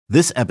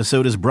This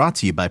episode is brought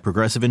to you by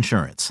Progressive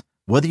Insurance.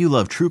 Whether you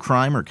love true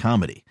crime or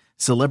comedy,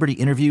 celebrity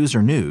interviews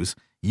or news,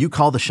 you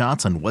call the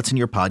shots on what's in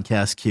your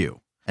podcast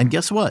queue. And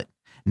guess what?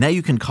 Now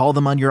you can call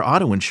them on your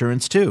auto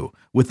insurance too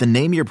with the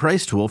Name Your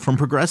Price tool from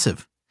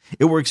Progressive.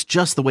 It works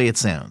just the way it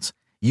sounds.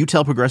 You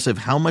tell Progressive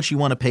how much you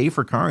want to pay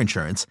for car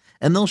insurance,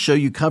 and they'll show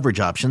you coverage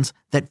options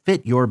that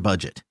fit your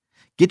budget.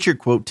 Get your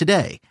quote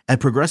today at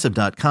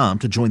Progressive.com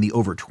to join the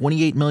over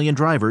 28 million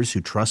drivers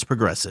who trust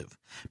Progressive.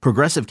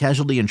 Progressive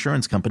Casualty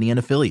Insurance Company and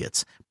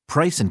Affiliates.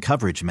 Price and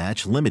coverage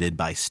match limited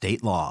by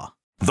state law.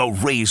 The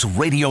Rays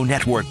Radio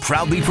Network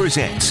proudly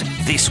presents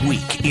This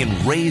Week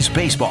in Rays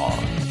Baseball.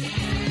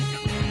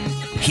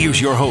 Here's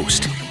your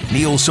host,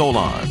 Neil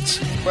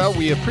Solondz. Well,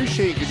 we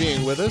appreciate you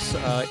being with us.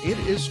 It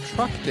is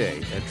Truck Day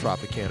at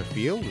Tropicana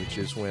Field, which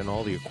is when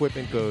all the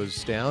equipment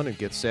goes down and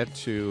gets set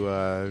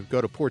to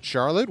go to Port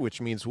Charlotte, which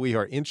means we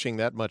are inching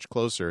that much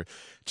closer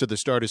to the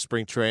start of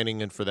spring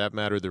training and, for that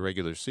matter, the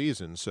regular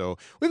season. So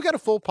we've got a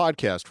full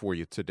podcast for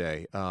you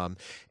today.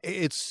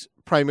 It's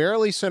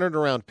primarily centered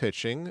around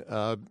pitching.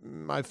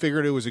 I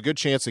figured it was a good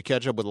chance to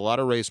catch up with a lot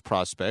of Rays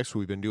prospects.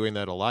 We've been doing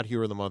that a lot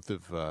here in the month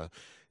of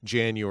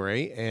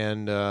January,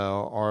 and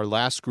our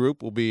last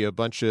group will be a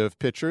bunch of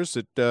pitchers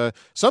that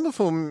some of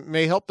whom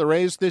may help the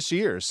Rays this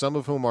year, some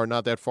of whom are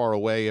not that far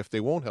away if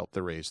they won't help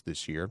the Rays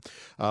this year.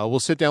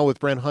 We'll sit down with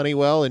Brent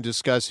Honeywell and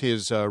discuss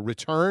his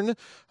return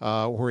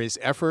or his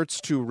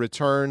efforts to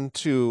return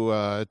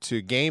to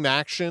game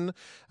action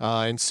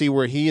and see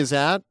where he is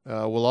at.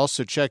 We'll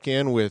also check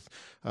in with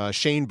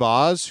Shane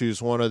Baz,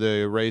 who's one of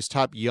the Rays'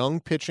 top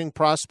young pitching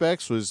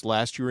prospects, was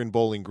last year in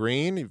Bowling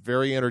Green. A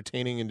very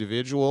entertaining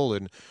individual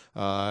and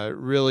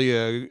really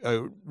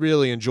a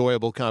really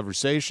enjoyable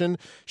conversation.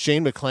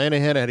 Shane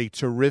McClanahan had a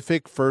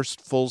terrific first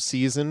full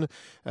season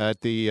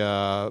at the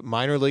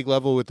minor league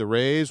level with the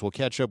Rays. We'll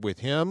catch up with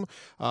him.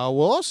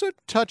 We'll also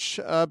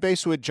touch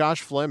base with Josh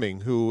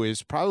Fleming, who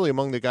is probably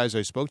among the guys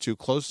I spoke to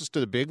closest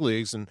to the big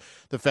leagues, and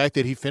the fact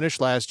that he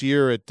finished last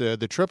year at the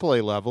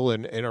AAA level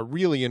and a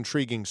really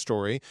intriguing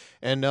story.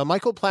 And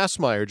Michael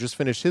Plasmeyer just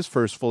finished his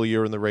first full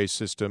year in the Rays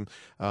system.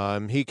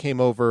 He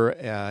came over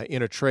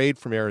in a trade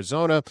from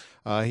Arizona.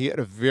 He had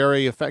a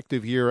very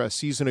effective year a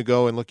season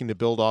ago and looking to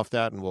build off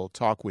that, and we'll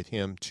talk with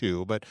him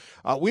too. But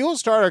we will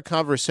start our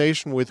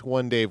conversation with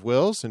one Dave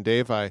Wills. And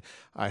Dave, I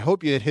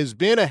hope it has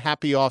been a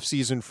happy off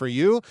season for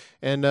you,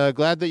 and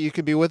glad that you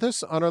could be with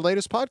us on our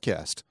latest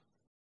podcast.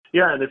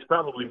 Yeah, and this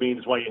probably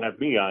means why you have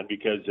me on,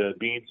 because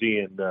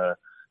Beansy and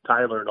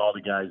Tyler and all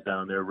the guys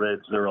down there,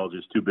 Reds, they're all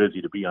just too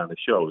busy to be on the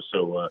show.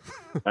 So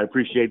I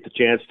appreciate the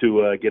chance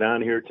to get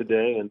on here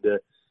today. And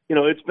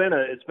it's been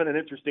an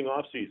interesting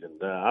off season.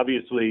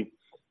 Obviously,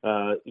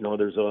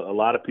 there's a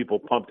lot of people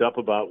pumped up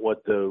about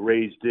what the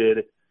Rays did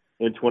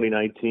in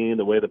 2019,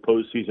 the way the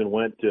postseason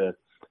went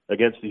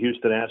against the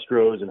Houston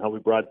Astros, and how we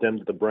brought them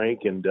to the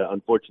brink, and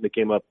unfortunately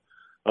came up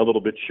a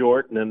little bit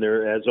short. And then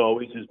there, as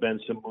always, has been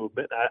some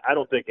movement. I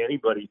don't think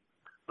anybody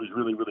who's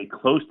really, really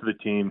close to the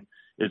team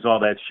is all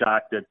that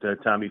shocked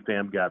that Tommy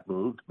Pham got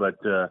moved. But,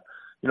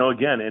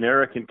 again, in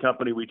Eric and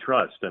company we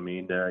trust. I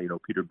mean,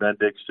 Peter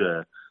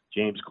Bendix,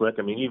 James Click.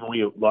 I mean, even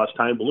we lost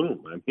Time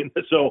Bloom. I mean,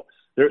 so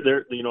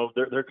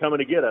they're coming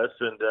to get us,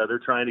 and they're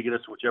trying to get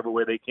us whichever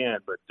way they can.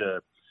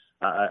 But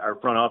our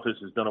front office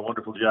has done a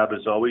wonderful job,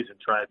 as always, in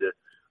trying to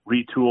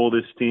retool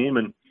this team.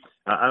 And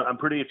I'm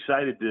pretty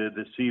excited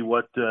to see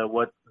what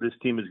this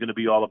team is going to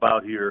be all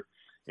about here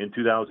in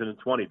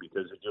 2020,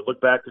 because if you look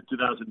back to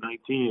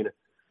 2019,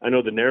 I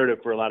know the narrative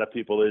for a lot of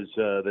people is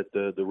that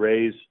the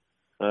Rays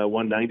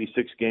won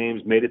 96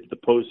 games, made it to the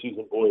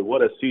postseason. Boy,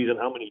 what a season.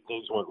 How many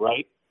things went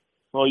right?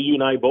 Well, you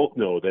and I both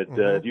know that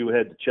if you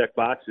had to check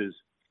boxes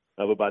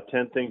of about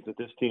 10 things that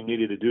this team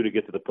needed to do to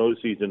get to the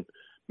postseason,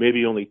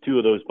 maybe only 2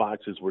 of those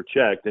boxes were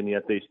checked, and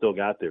yet they still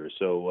got there.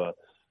 So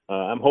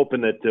I'm hoping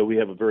that we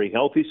have a very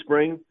healthy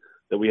spring,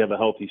 that we have a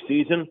healthy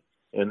season,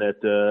 and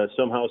that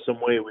somehow,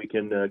 some way we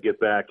can get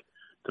back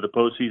to the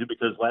postseason,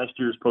 because last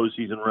year's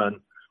postseason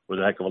run was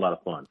a heck of a lot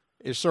of fun.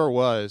 It sure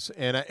was.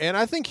 And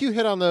I think you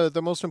hit on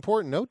the most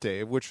important note,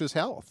 Dave, which was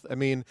health. I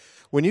mean,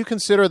 when you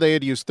consider they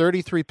had used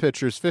 33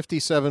 pitchers,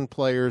 57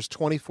 players,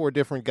 24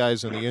 different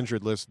guys on the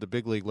injured list at the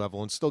big league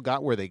level, and still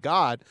got where they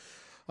got,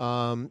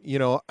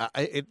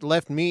 it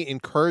left me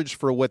encouraged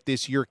for what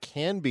this year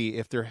can be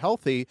if they're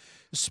healthy,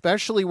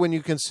 especially when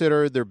you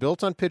consider they're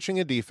built on pitching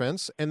and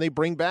defense, and they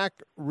bring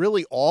back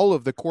really all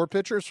of the core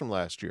pitchers from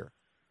last year.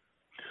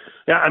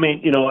 Yeah, I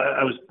mean,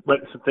 I was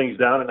writing some things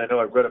down, and I know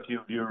I've read a few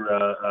of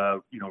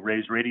your,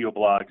 Rays radio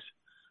blogs.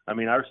 I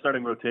mean, our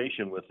starting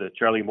rotation with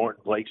Charlie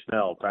Morton, Blake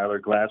Snell, Tyler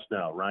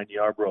Glasnow, Ryan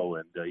Yarbrough,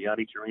 and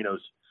Yanni Chirinos,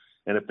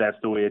 and if that's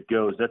the way it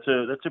goes, that's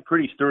a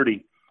pretty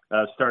sturdy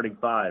starting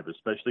five,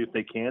 especially if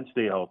they can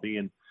stay healthy.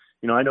 And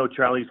I know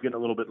Charlie's getting a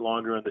little bit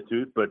longer on the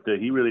tooth, but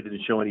he really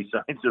didn't show any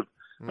signs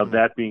of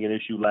that being an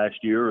issue last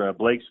year.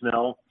 Blake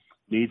Snell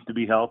needs to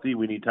be healthy.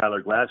 We need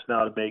Tyler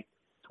Glasnow to make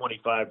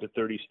 25 to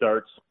 30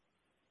 starts.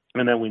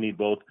 And then we need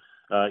both,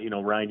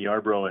 Ryan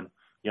Yarbrough and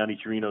Yanni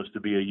Chirinos to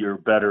be a year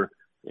better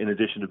in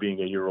addition to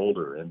being a year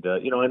older. And,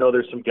 I know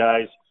there's some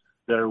guys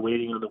that are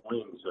waiting on the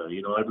wings.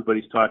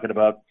 Everybody's talking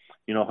about,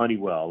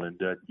 Honeywell and,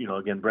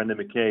 again, Brendan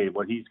McKay,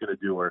 what he's going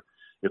to do, or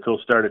if he'll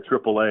start at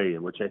AAA,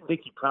 which I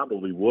think he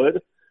probably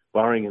would,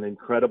 barring an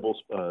incredible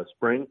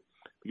spring,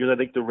 because I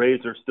think the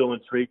Rays are still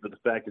intrigued with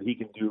the fact that he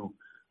can do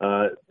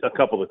a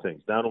couple of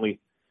things, not only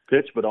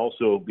pitch, but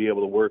also be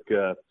able to work,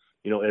 as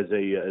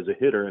a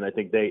hitter. And I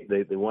think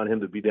they want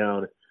him to be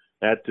down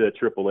at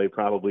AAA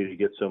probably to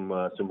get some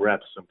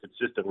reps, some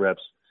consistent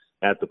reps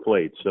at the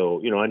plate. So,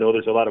 I know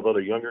there's a lot of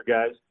other younger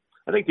guys.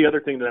 I think the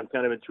other thing that I'm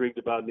kind of intrigued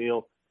about,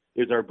 Neil,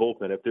 is our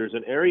bullpen. If there's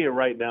an area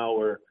right now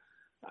where,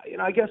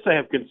 I guess I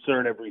have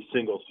concern every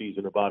single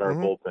season about our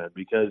bullpen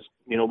because,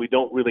 we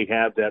don't really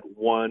have that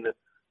one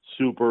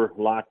super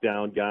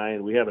lockdown guy,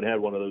 and we haven't had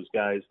one of those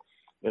guys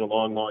in a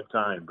long, long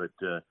time. But,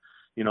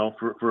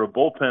 for a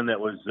bullpen that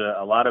was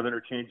a lot of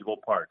interchangeable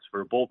parts,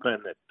 for a bullpen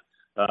that,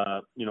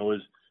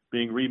 was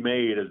being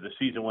remade as the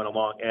season went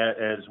along,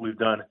 as we've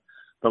done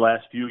the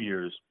last few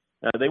years,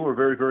 they were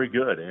very, very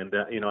good. And,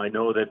 I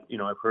know that,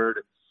 I've heard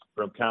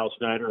from Kyle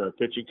Snyder, our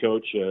pitching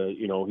coach,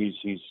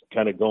 he's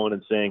kind of going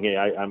and saying, hey,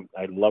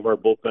 I love our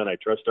bullpen. I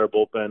trust our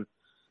bullpen.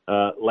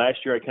 Last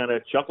year, I kind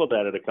of chuckled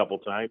at it a couple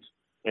times.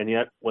 And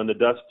yet, when the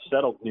dust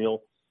settled,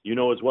 Neil,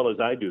 as well as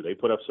I do, they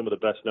put up some of the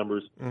best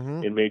numbers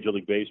in Major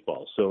League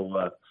Baseball.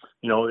 So,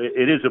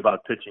 it is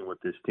about pitching with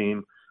this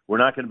team. We're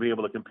not going to be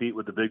able to compete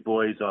with the big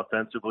boys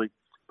offensively.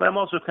 But I'm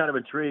also kind of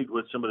intrigued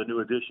with some of the new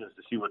additions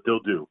to see what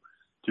they'll do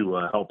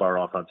to help our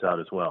offense out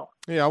as well.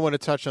 Yeah, I want to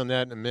touch on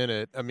that in a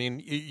minute. I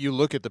mean, you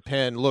look at the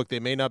pen. Look, they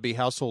may not be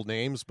household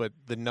names, but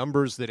the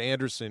numbers that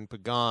Anderson,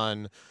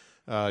 Pagan,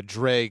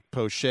 Drake,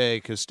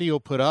 Poche, Castillo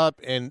put up,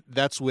 and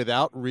that's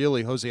without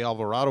really Jose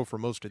Alvarado for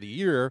most of the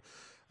year.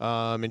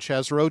 And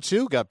Chazaro,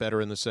 too, got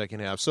better in the second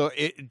half. So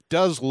it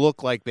does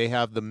look like they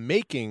have the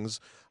makings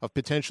of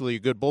potentially a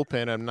good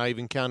bullpen. I'm not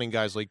even counting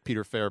guys like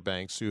Peter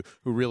Fairbanks, who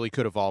really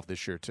could evolve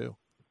this year, too.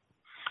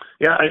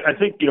 Yeah, I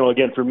think,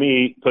 again, for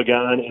me,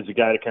 Pagan is a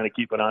guy to kind of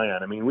keep an eye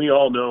on. I mean, we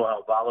all know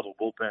how volatile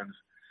bullpens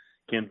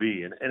can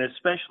be, and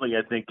especially,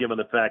 I think, given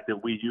the fact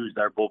that we used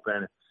our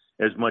bullpen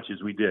as much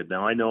as we did.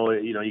 Now, I know,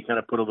 you kind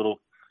of put a little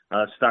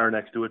star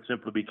next to it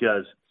simply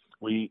because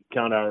we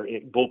count our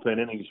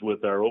bullpen innings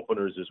with our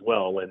openers as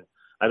well, and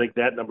I think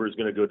that number is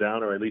going to go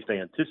down, or at least I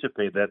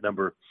anticipate that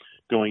number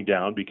going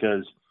down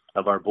because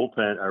of our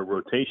bullpen, our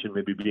rotation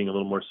maybe being a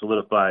little more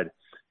solidified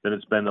than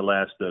it's been the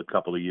last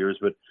couple of years.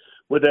 But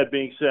with that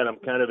being said, I'm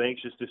kind of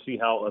anxious to see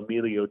how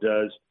Emilio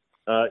does.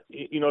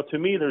 To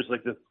me, there's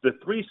like the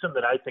threesome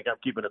that I think I'm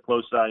keeping a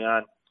close eye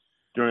on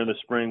during the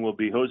spring will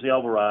be Jose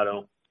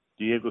Alvarado,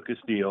 Diego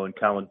Castillo, and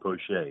Colin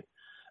Poche.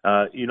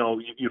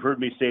 You've heard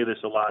me say this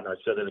a lot, and I've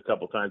said it a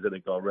couple times, I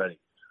think, already.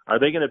 Are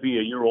they going to be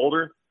a year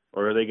older,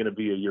 or are they going to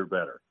be a year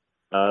better?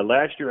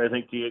 Last year, I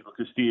think Diego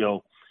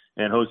Castillo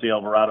and Jose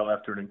Alvarado,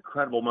 after an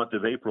incredible month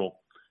of April,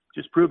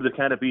 just proved to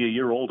kind of be a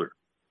year older.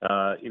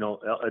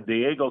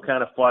 Diego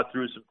kind of fought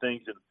through some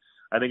things, and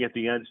I think at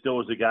the end still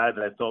was a guy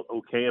that I felt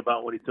okay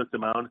about when he took the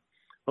mound.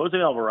 Jose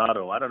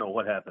Alvarado, I don't know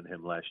what happened to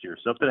him last year.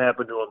 Something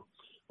happened to him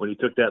when he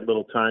took that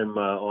little time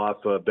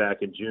off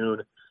back in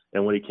June,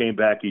 and when he came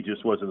back, he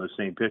just wasn't the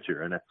same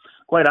pitcher. And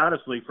quite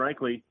honestly,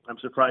 frankly, I'm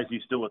surprised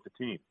he's still with the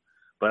team.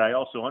 But I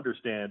also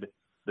understand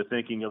the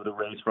thinking of the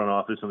Rays front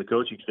office and the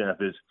coaching staff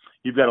is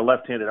you've got a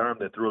left-handed arm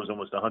that throws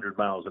almost 100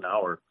 miles an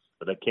hour,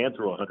 but that can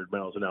throw 100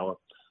 miles an hour.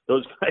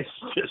 Those guys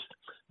just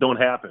don't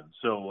happen.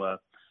 So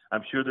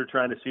I'm sure they're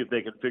trying to see if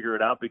they can figure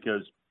it out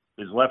because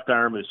his left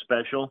arm is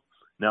special.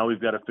 Now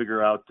we've got to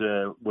figure out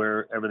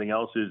where everything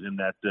else is in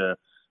that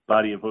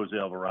body of Jose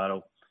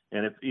Alvarado.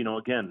 And if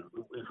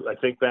I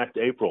think back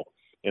to April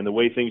and the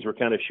way things were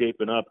kind of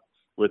shaping up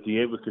with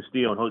Diego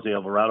Castillo and Jose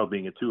Alvarado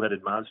being a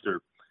two-headed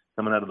monster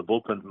coming out of the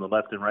bullpen from the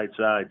left and right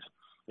sides.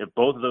 If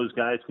both of those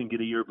guys can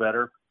get a year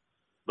better,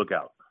 look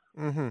out.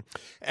 Mm-hmm.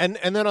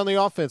 And then on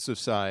the offensive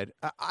side,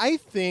 I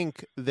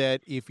think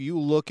that if you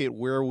look at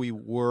where we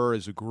were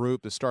as a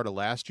group the start of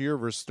last year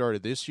versus start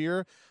of this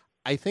year,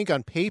 I think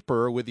on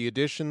paper with the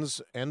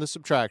additions and the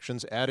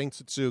subtractions, adding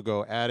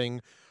Tsutsugo,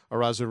 adding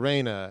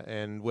Arozarena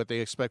and what they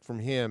expect from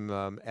him,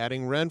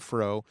 adding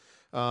Renfroe,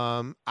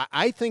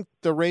 I think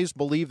the Rays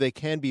believe they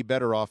can be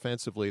better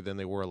offensively than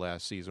they were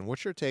last season.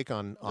 What's your take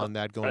on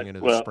that going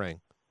into the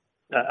spring?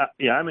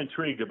 Yeah, I'm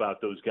intrigued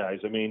about those guys.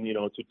 I mean,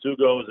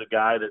 Tsutsugo is a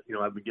guy that,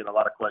 I've been getting a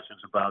lot of questions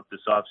about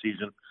this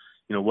offseason.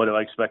 What do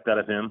I expect out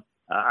of him?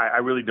 I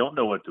really don't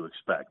know what to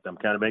expect. I'm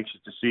kind of anxious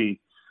to see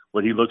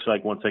what he looks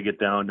like once I get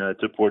down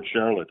to Port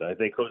Charlotte. I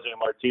think Jose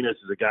Martinez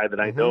is a guy that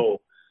I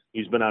know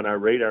he's been on our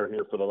radar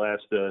here for the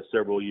last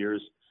several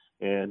years.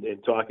 And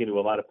talking to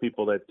a lot of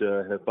people that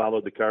have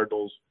followed the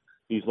Cardinals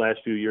these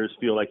last few years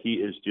feel like he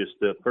is just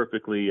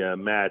perfectly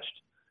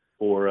matched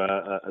for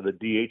the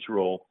DH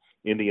role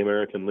in the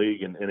American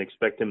League and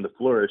expect him to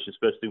flourish,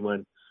 especially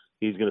when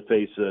he's going to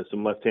face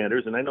some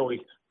left-handers. And I know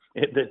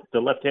the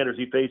left-handers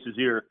he faces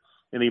here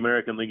in the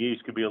American League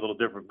East could be a little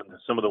different than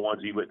some of the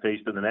ones he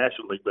faced in the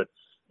National League, but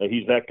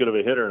he's that good of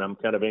a hitter, and I'm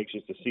kind of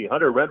anxious to see.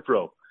 Hunter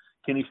Renfroe,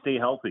 can he stay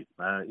healthy?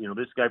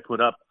 This guy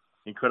put up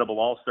incredible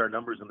all-star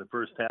numbers in the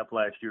first half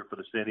last year for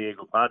the San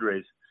Diego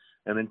Padres,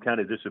 and then kind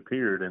of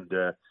disappeared. And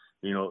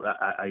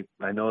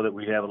I know that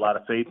we have a lot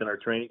of faith in our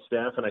training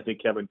staff, and I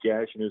think Kevin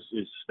Cash and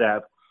his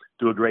staff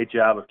do a great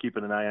job of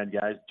keeping an eye on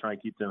guys to try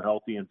and keep them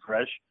healthy and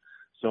fresh.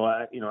 So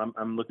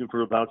I'm looking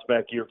for a bounce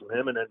back year from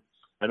him. And then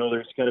I know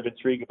there's kind of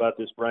intrigue about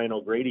this Brian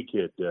O'Grady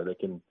kid that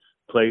can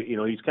play.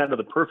 He's kind of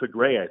the perfect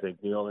Ray, I think.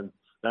 And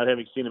not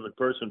having seen him in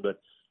person, but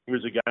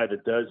here's a guy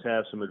that does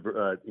have some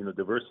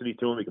diversity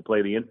to him. He can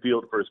play the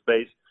infield, first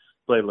base,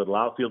 play a little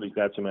outfield. He's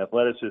got some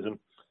athleticism.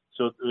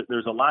 So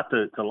there's a lot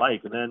to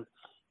like. And then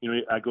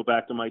I go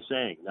back to my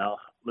saying. Now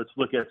let's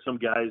look at some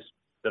guys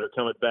that are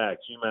coming back.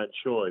 Ji-Man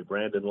Choi,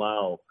 Brandon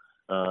Lau.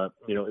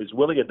 Is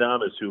Willy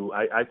Adames, who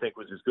I think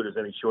was as good as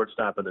any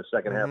shortstop in the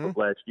second half of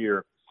last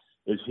year,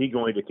 is he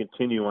going to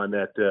continue on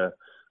that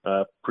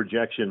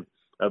projection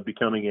of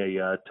becoming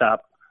a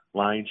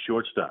top-line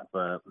shortstop?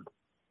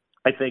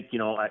 I think,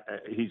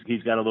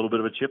 he's got a little bit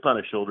of a chip on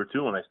his shoulder,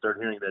 too, and I start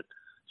hearing that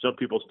some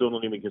people still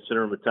don't even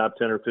consider him a top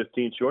 10 or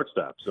 15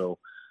 shortstop. So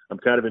I'm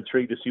kind of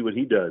intrigued to see what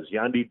he does.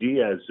 Yandy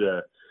Diaz,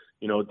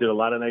 did a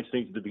lot of nice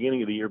things at the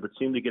beginning of the year, but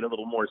seemed to get a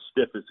little more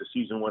stiff as the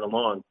season went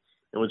along.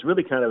 It was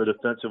really kind of a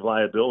defensive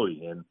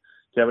liability. And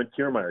Kevin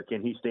Kiermaier,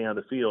 can he stay on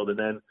the field? And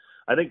then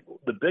I think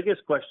the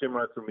biggest question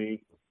mark for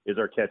me is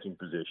our catching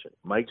position.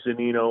 Mike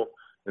Zunino,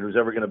 and who's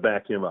ever going to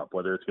back him up,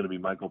 whether it's going to be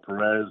Michael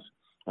Perez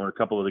or a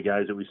couple of the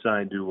guys that we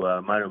signed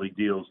to minor league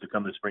deals to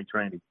come to spring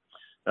training.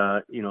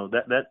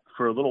 That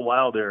for a little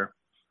while there,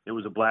 it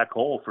was a black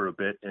hole for a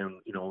bit. And,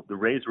 the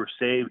Rays were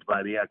saved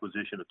by the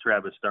acquisition of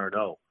Travis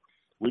d'Arnaud.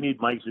 We need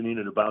Mike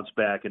Zunino to bounce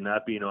back and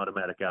not be an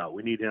automatic out.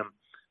 We need him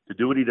to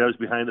do what he does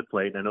behind the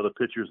plate. And I know the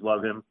pitchers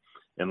love him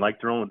and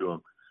like throwing to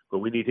him, but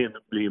we need him to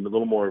be a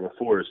little more of a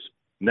force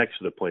next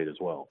to the plate as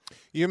well.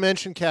 You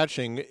mentioned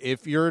catching.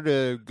 If you're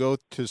to go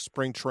to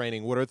spring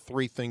training, what are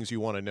 3 things you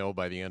want to know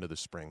by the end of the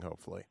spring,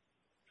 hopefully?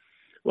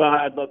 Well,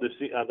 I'd like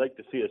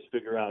to see us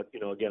figure out,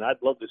 again,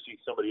 I'd love to see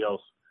somebody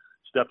else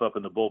step up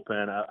in the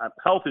bullpen.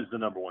 Health is the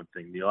number one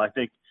thing, Neil. I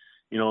think,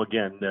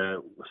 again,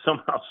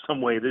 somehow,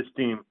 some way this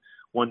team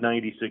won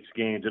 96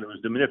 games, and it was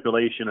the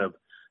manipulation of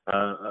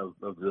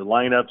the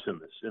lineups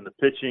and the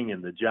pitching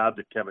and the job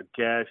that Kevin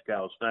Cash,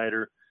 Kyle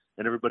Snyder,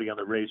 and everybody on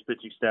the Rays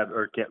pitching staff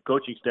or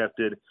coaching staff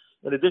did,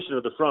 in addition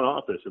to the front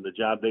office and the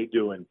job they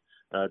do in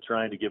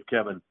trying to give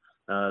Kevin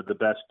the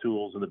best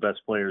tools and the best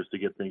players to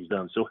get things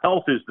done. So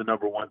health is the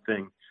number one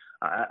thing.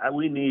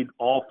 We need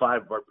all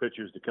 5 of our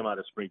pitchers to come out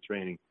of spring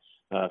training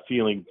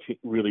feeling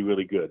really,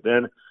 really good.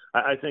 Then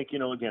I think,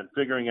 again,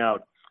 figuring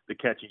out the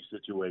catching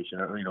situation.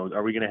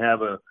 Are we going to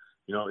have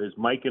is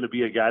Mike going to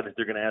be a guy that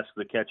they're going to ask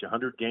to catch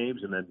 100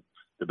 games and then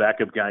the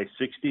backup guy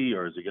 60,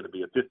 or is it going to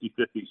be a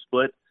 50-50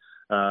 split?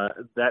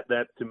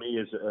 That to me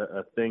is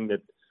a thing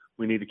that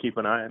we need to keep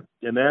an eye on.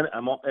 And then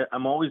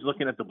I'm always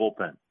looking at the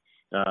bullpen.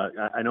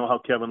 I know how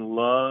Kevin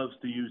loves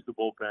to use the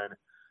bullpen,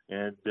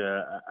 and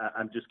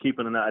I'm just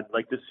keeping an eye. I'd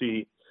like to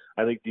see,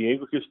 I think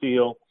Diego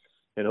Castillo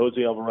and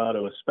Jose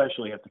Alvarado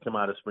especially have to come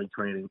out of spring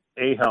training,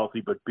 A,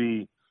 healthy, but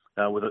B,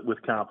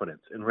 with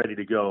confidence and ready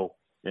to go.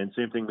 And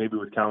same thing maybe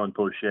with Colin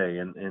Poche.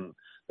 And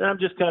I'm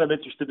just kind of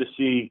interested to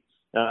see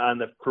on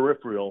the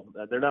peripheral.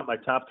 They're not my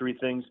top 3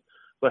 things,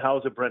 but how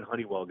is it Brent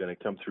Honeywell going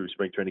to come through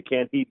spring training?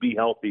 Can he be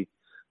healthy?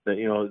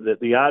 That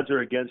the odds are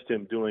against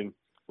him doing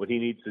what he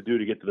needs to do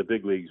to get to the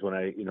big leagues when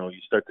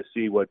you start to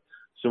see what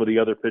some of the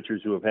other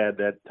pitchers who have had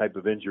that type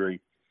of injury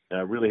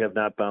really have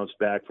not bounced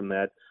back from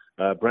that.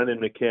 Brendan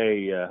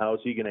McKay, how is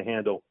he going to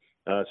handle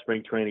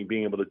spring training,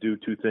 being able to do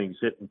 2 things,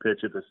 hit and pitch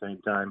at the same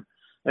time?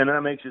 And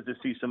I'm anxious to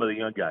see some of the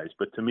young guys.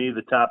 But to me,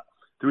 the top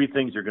 3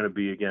 things are going to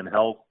be, again,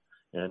 health.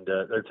 And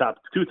the top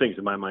 2 things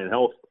in my mind,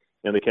 health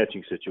and the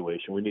catching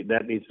situation.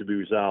 That needs to be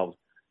resolved.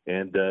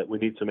 And we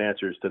need some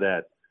answers to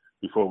that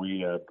before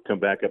we come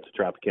back up to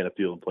Tropicana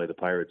Field and play the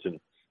Pirates in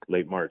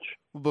late March.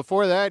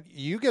 Before that,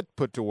 you get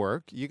put to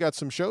work. You got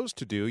some shows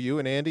to do. You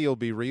and Andy will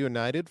be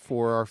reunited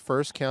for our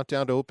first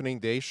Countdown to Opening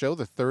Day show,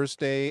 the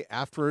Thursday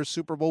after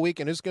Super Bowl week.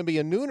 And it's going to be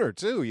a nooner,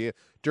 too,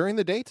 during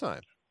the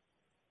daytime.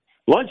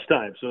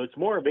 Lunchtime, so it's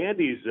more of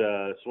Andy's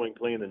swing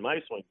plane than my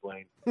swing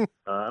plane.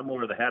 I'm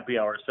more of the happy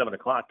hour 7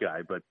 o'clock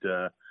guy, but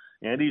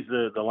Andy's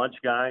the lunch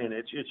guy, and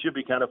it should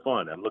be kind of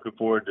fun. I'm looking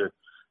forward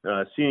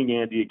to seeing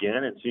Andy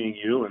again and seeing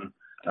you and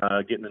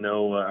getting to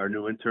know our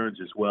new interns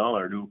as well,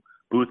 our new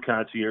booth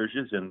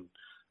concierges, and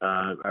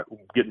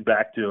getting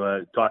back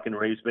to talking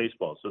Rays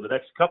baseball. So the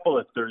next couple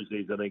of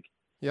Thursdays, I think,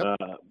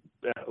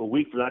 a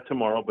week from not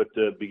tomorrow, but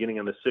beginning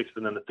on the 6th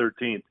and then the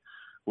 13th,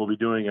 we'll be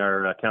doing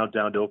our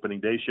Countdown to Opening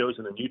Day shows,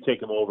 and then you take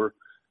them over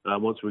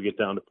once we get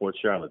down to Port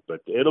Charlotte. But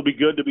it'll be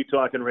good to be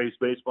talking Rays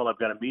baseball. I've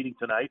got a meeting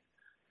tonight.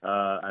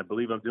 I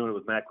believe I'm doing it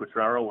with Matt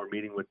Quatraro. We're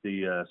meeting with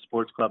the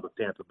Sports Club of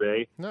Tampa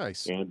Bay.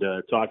 Nice. And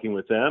talking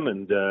with them.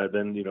 And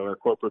then, our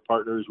corporate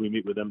partners, we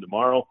meet with them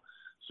tomorrow.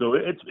 So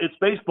it's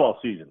baseball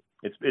season.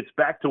 It's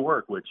back to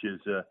work, which is,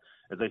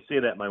 as I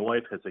say that, my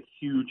wife has a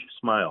huge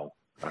smile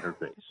on her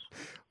face.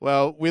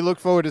 Well, we look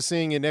forward to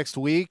seeing you next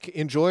week.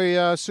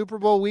 Enjoy Super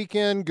Bowl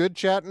weekend. Good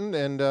chatting,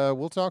 and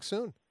we'll talk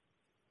soon.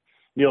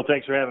 Neil,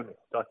 thanks for having me.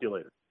 Talk to you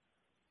later.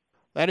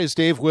 That is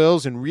Dave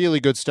Wills, and really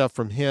good stuff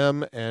from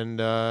him. And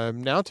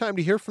now time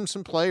to hear from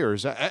some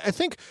players. I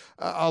think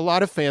a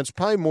lot of fans,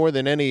 probably more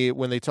than any,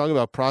 when they talk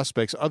about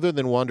prospects, other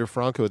than Wander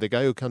Franco, the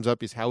guy who comes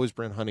up is, how is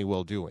Brent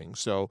Honeywell doing?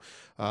 So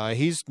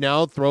he's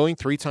now throwing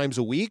 3 times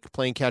a week,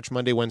 playing catch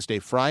Monday, Wednesday,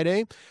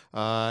 Friday.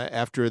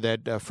 After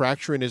that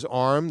fracture in his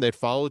arm that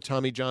followed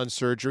Tommy John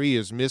surgery, he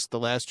has missed the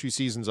last 2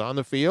 seasons on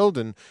the field,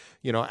 and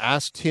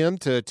asked him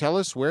to tell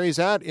us where he's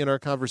at in our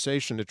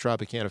conversation at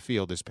Tropicana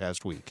Field this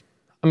past week.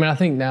 I mean, I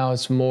think now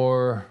it's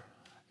more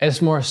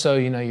so,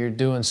 you're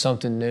doing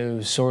something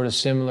new, sort of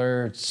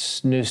similar,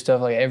 it's new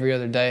stuff like every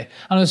other day.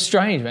 I know it's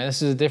strange, man.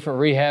 This is a different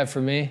rehab for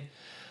me.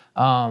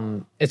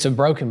 It's a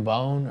broken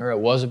bone, or it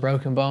was a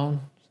broken bone,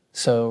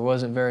 so it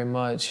wasn't very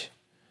much,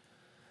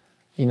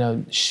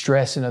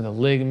 stressing of the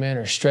ligament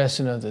or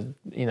stressing of the,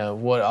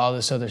 what all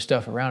this other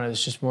stuff around it.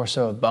 It's just more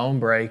so a bone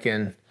break,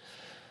 and,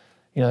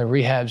 the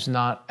rehab's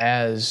not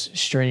as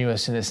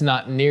strenuous, and it's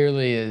not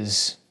nearly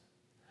as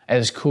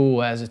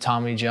cool as a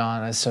Tommy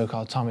John, as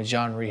so-called Tommy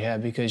John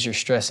rehab, because you're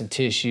stressing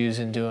tissues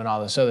and doing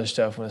all this other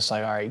stuff when it's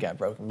like, all right, you got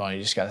broken bone,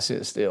 you just got to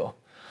sit still.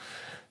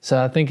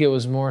 So I think it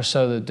was more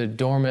so the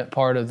dormant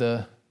part of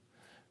the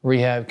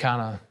rehab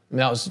that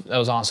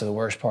was honestly the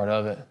worst part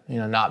of it,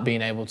 not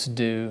being able to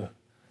do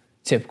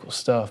typical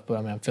stuff.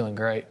 But, I'm feeling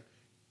great.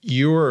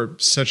 You're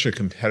such a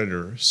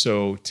competitor,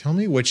 so tell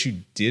me what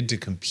you did to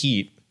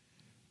compete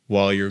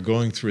while you're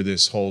going through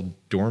this whole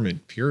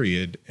dormant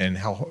period, and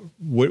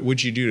what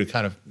would you do to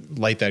kind of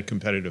light that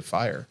competitive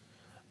fire?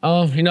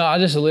 I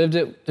just lived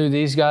it through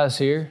these guys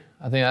here.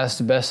 I think that's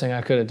the best thing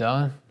I could have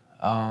done.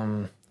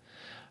 I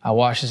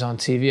watched this on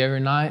TV every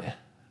night,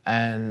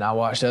 and I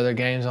watched other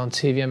games on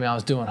TV. I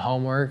was doing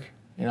homework.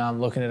 I'm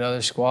looking at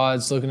other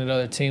squads, looking at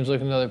other teams,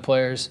 looking at other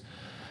players,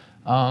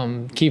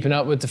 keeping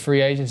up with the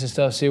free agents and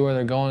stuff, see where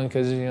they're going,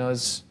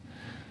 because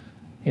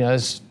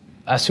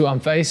that's who I'm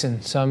facing.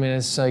 So,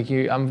 it's like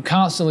I'm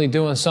constantly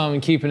doing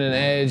something, keeping an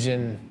edge,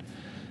 and,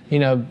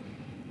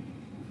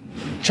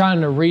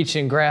 trying to reach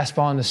and grasp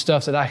on the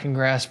stuff that I can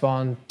grasp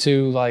on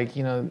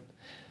to,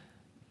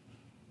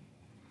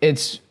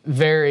 it's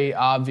very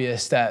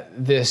obvious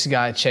that this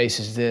guy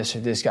chases this or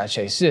this guy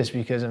chases this,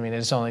 because,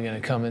 it's only going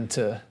to come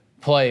into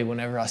play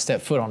whenever I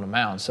step foot on the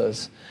mound. So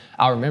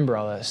I remember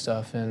all that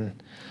stuff.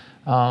 And,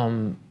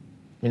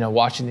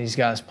 watching these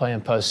guys play in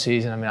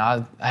postseason,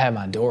 I had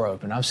my door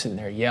open. I'm sitting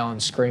there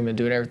yelling, screaming,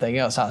 doing everything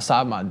else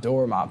outside my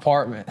door, my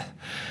apartment.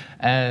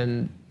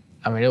 And,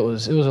 it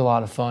was a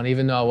lot of fun.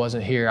 Even though I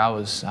wasn't here, I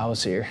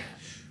was here.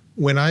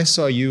 When I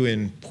saw you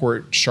in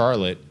Port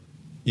Charlotte,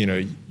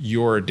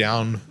 you're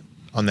down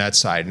on that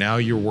side. Now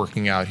you're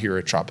working out here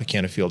at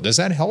Tropicana Field. Does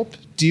that help,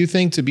 do you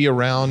think, to be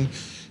around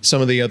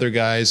some of the other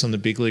guys on the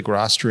big league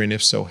roster, and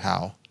if so,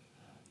 how?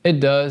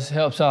 It does. It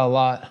helps out a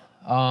lot.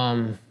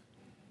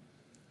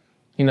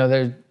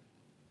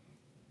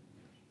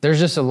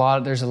 There's a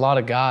lot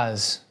of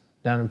guys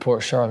down in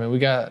Port Charlotte. We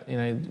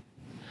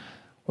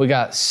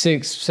got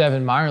 6,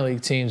 7 minor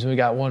league teams, and we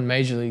got 1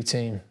 major league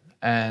team.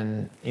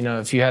 And,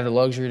 if you have the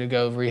luxury to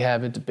go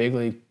rehab at the big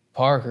league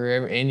park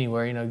or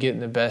anywhere, getting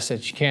the best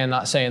that you can,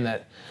 not saying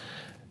that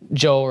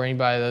Joel or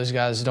anybody of those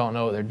guys don't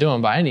know what they're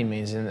doing by any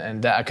means,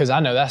 and that, because I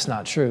know that's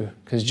not true,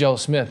 because Joel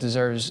Smith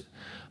deserves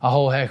a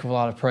whole heck of a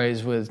lot of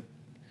praise with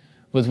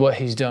what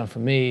he's done for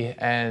me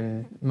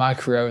and my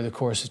career over the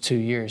course of 2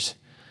 years.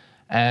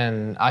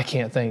 And I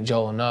can't thank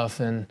Joel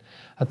enough. And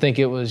I think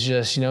it was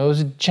just, it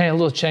was a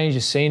little change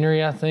of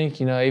scenery, I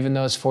think, even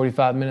though it's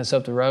 45 minutes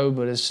up the road,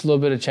 but it's a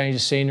little bit of change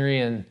of scenery.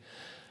 And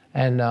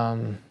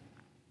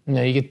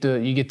you get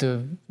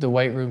the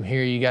weight room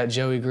here, you got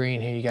Joey Green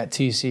here, you got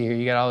TC here,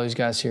 you got all these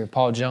guys here,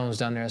 Paul Jones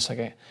down there. It's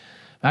like,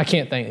 I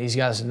can't thank these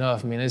guys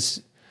enough.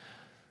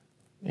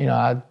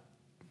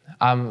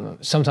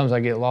 Sometimes I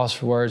get lost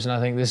for words, and I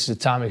think this is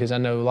the time, because I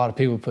know a lot of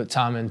people put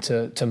time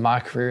into my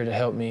career to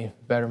help me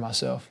better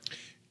myself.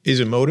 Is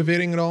it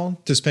motivating at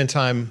all to spend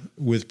time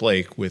with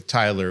Blake, with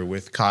Tyler,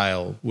 with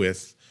Kyle,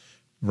 with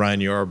Ryan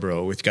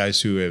Yarbrough, with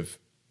guys who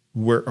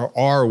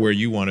are where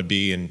you want to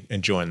be,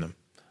 and join them?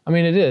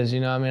 It is.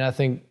 I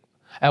think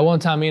at one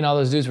time me and all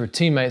those dudes were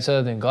teammates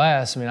other than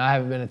Glass. I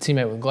haven't been a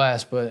teammate with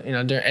Glass, but,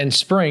 in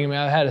spring,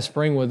 I've had a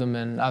spring with him,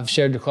 and I've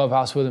shared the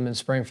clubhouse with him in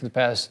spring for the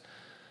past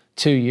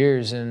 2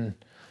 years, and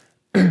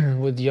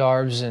with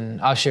Yarbs,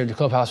 and I've shared the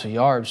clubhouse with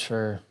Yarbs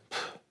for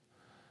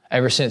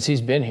ever since he's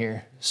been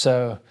here.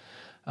 So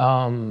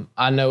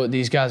I know what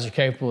these guys are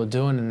capable of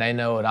doing, and they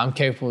know what I'm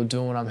capable of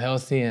doing when I'm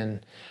healthy.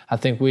 And I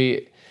think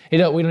we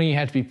don't even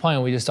have to be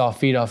playing. We just all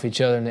feed off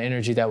each other and the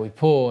energy that we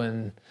pull.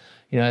 And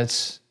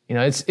it's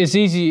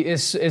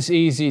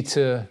easy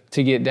to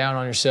get down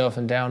on yourself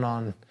and down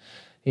on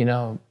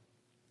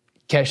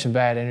catch some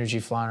bad energy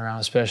flying around,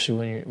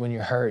 especially when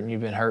you're hurt and you've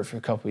been hurt for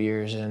a couple of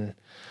years. And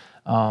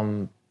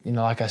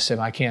like I said,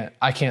 I can't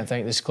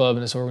thank this club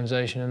and this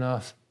organization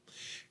enough.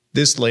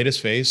 This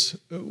latest phase,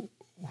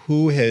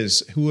 who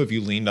have you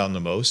leaned on the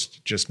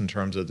most, just in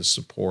terms of the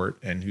support,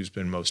 and who's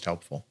been most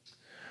helpful?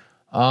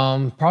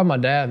 Probably my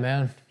dad,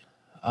 man.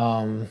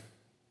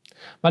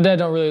 my dad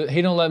don't really.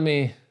 He don't let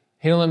me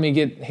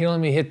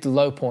hit the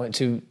low point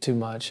too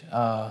much.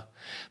 My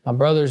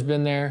brother's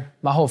been there.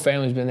 My whole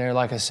family's been there.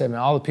 Like I said, man,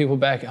 all the people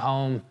back at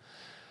home.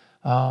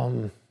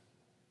 I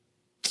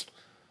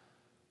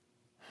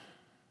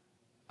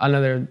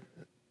know they're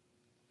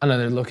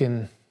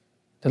looking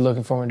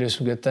for me to do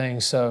some good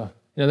things. So,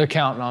 they're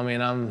counting on me,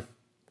 and I'm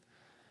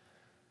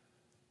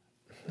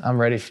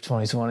ready for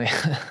 2020.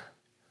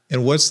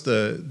 And what's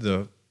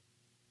the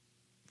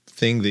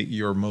thing that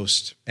you're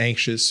most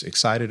anxious,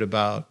 excited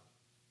about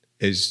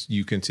as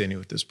you continue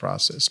with this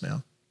process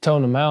now?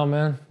 Toting the mound,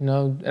 man.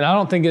 And I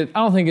don't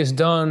think it's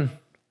done.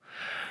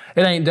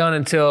 It ain't done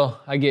until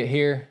I get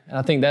here, and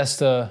I think that's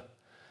the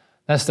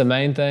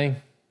main thing.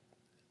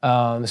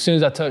 As soon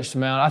as I touch the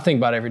mound, I think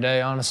about it every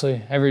day,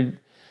 honestly. Every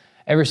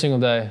single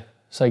day.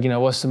 It's like,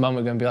 what's the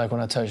moment going to be like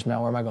when I touch the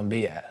mound? Where am I going to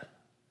be at?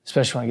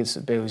 Especially when I get to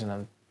the big leagues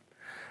and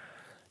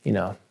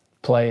I'm,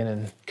 playing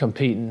and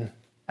competing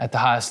at the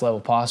highest level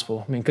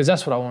possible. I mean, because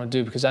that's what I want to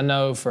do, because I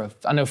know for a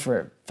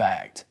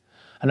fact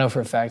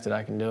that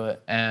I can do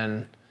it.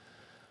 And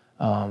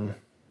I'm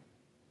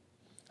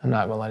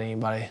not going to let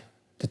anybody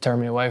deter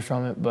me away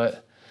from it.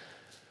 But,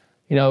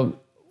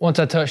 once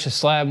I touch the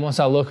slab, once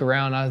I look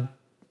around,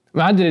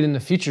 I did it in the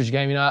Futures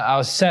game. I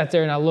was sat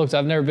there and I looked.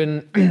 I've never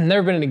been in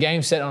a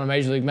game set on a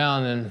major league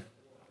mound, and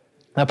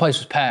that place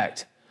was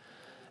packed.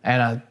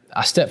 And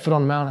I stepped foot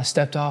on the mound. I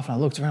stepped off and I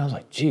looked around. I was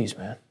like, "Geez,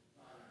 man,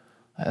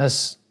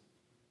 that's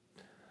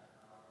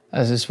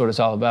just what it's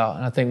all about."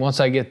 And I think once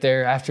I get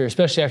there,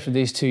 especially after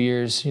these 2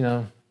 years,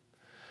 Johnny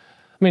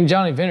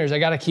Venters, I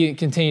got to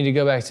continue to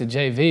go back to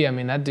JV. I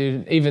mean, that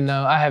dude, even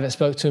though I haven't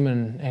spoke to him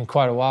in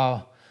quite a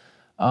while.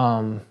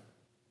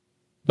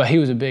 But he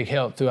was a big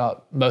help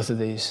throughout both of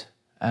these.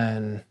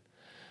 And,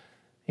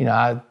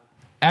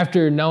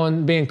 after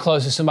being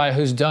close to somebody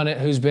who's done it,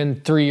 who's been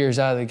 3 years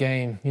out of the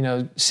game,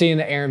 seeing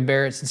the Aaron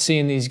Barretts and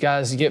seeing these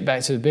guys get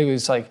back to the big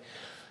leagues, it's like,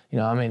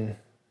 I'm going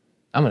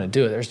to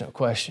do it. There's no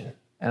question.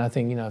 And I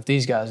think, if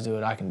these guys do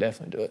it, I can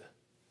definitely do it.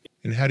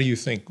 And how do you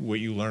think what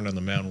you learned on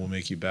the mound will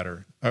make you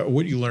better?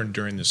 What you learned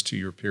during this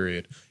 2-year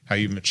period, how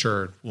you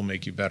matured, will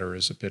make you better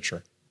as a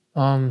pitcher?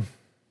 I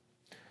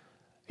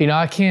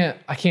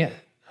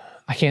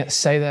can't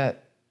say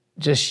that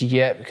just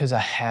yet because I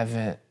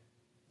haven't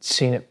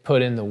seen it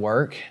put in the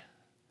work.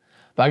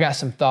 But I got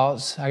some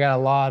thoughts. I got a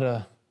lot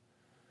of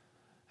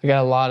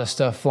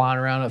stuff flying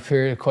around up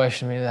here to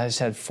question me. I just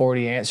had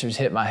 40 answers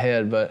hit my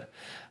head. But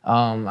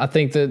I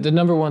think the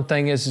number one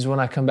thing is when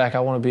I come back, I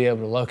want to be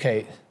able to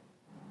locate.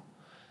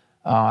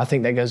 I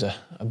think that goes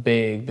a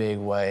big, big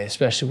way,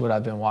 especially what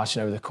I've been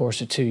watching over the course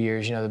of 2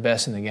 years. The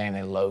best in the game,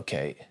 they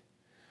locate.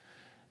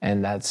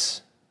 And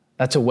that's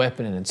a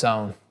weapon in its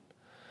own.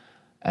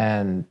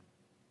 And,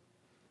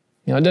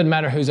 it doesn't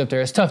matter who's up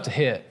there. It's tough to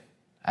hit,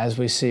 as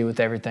we see with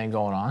everything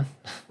going on.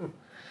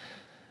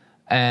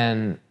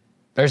 And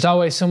there's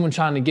always someone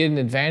trying to get an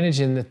advantage.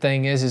 And the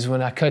thing is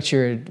when I cut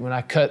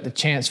the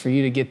chance for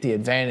you to get the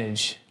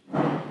advantage,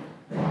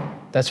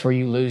 that's where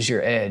you lose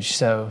your edge.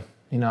 So,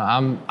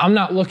 I'm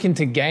not looking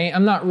to gain.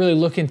 I'm not really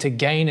looking to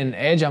gain an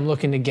edge. I'm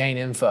looking to gain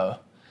info.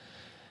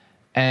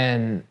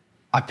 And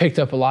I picked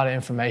up a lot of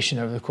information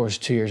over the course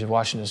of 2 years of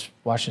watching us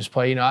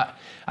play.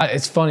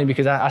 It's funny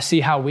because I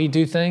see how we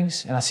do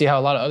things, and I see how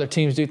a lot of other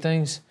teams do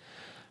things,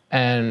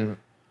 and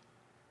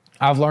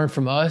I've learned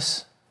from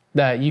us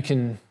that you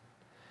can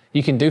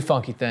do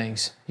funky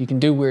things, you can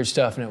do weird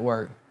stuff, and it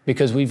works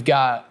because we've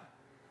got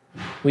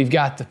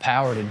the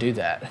power to do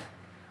that.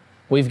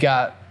 We've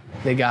got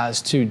the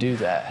guys to do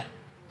that,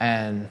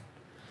 and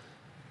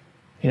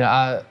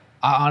I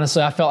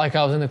honestly, I felt like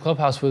I was in the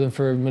clubhouse with him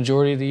for a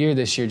majority of the year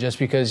this year just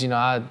because,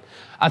 I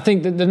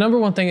think that the number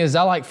one thing is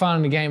I like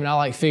finding the game and I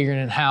like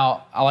figuring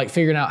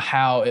out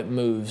how it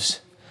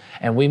moves.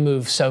 And we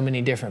move so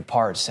many different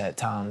parts at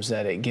times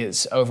that it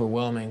gets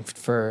overwhelming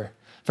for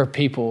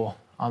people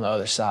on the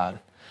other side.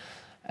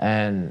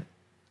 And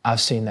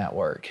I've seen that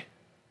work.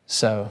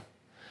 So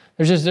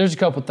there's a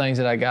couple things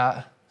that I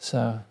got.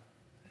 So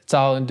it's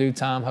all in due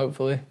time,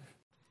 hopefully.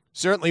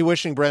 Certainly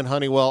wishing Brent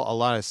Honeywell a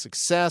lot of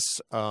success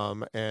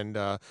and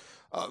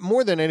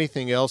more than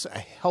anything else, a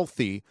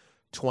healthy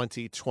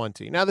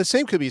 2020. Now, the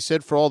same could be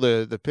said for all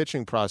the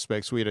pitching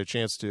prospects we had a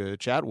chance to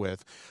chat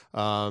with.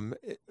 4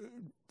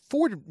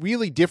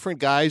 really different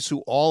guys who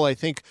all, I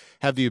think,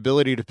 have the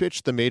ability to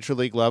pitch the major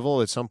league level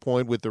at some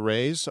point with the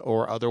Rays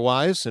or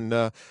otherwise. And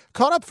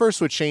caught up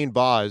first with Shane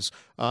Baz.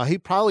 He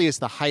probably is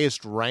the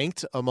highest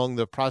ranked among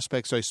the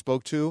prospects I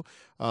spoke to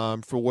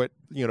for what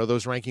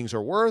those rankings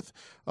are worth.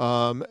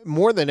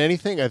 More than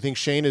anything, I think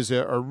Shane is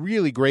a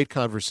really great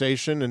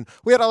conversation. And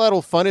we had a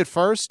little fun at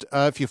first.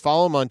 If you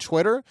follow him on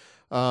Twitter,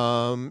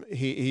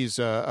 he's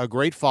a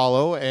great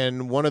follow,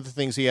 and one of the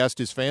things he asked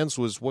his fans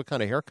was what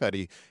kind of haircut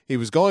he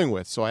was going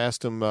with. So I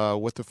asked him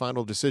what the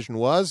final decision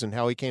was and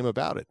how he came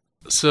about it.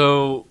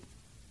 So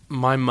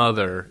my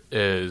mother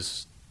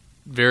is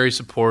very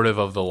supportive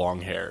of the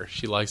long hair.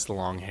 She likes the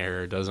long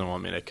hair, doesn't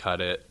want me to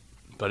cut it,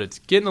 but it's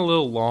getting a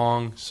little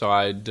long, so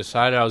I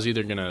decided I was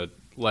either going to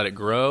let it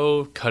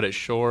grow, cut it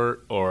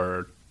short,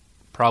 or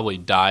probably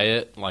dye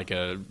it like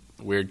a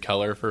weird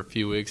color for a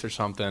few weeks or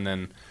something.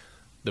 And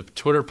the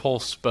Twitter poll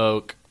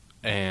spoke,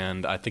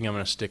 and I think I'm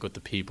going to stick with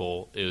the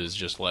people. It was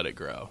just let it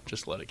grow.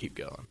 Just let it keep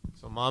going.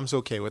 So mom's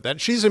okay with that.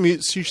 She's a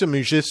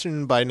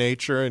musician by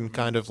nature and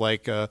kind of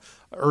like a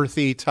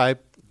earthy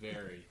type.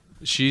 Very.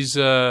 She's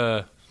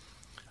I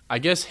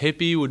guess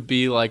hippie would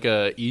be like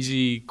a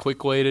easy,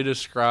 quick way to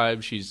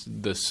describe. She's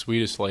the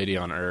sweetest lady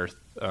on earth.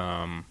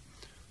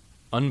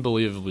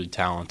 Unbelievably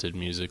talented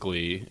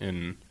musically,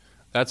 and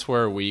that's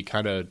where we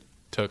kind of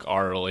took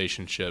our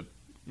relationship,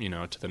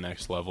 to the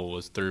next level,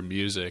 was through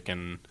music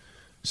and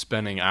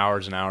spending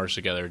hours and hours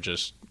together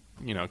just,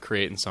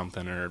 creating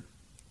something, or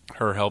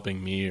her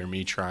helping me or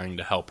me trying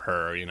to help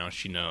her.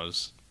 She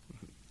knows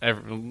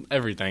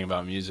everything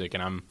about music,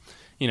 and I'm,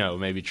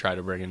 maybe try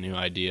to bring a new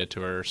idea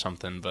to her or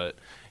something. But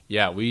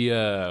yeah,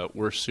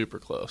 we're super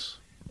close.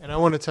 And I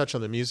want to touch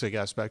on the music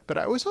aspect, but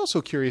I was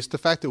also curious the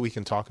fact that we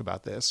can talk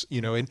about this.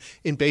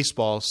 In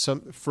baseball,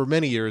 for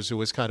many years it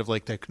was kind of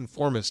like that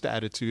conformist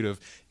attitude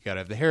of you got to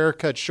have the hair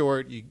cut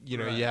short, you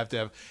have to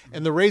have,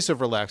 and the Rays have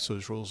relaxed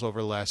those rules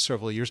over the last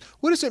several years.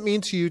 What does it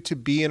mean to you to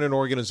be in an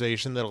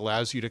organization that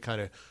allows you to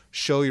kind of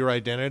show your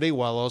identity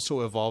while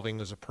also evolving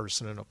as a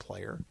person and a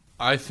player?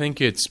 I think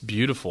it's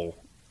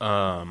beautiful.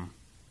 I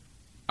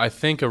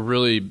think a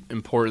really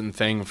important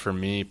thing for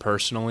me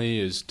personally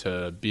is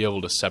to be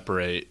able to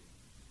separate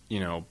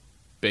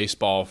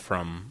baseball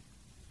from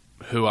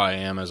who I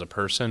am as a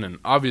person. And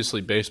obviously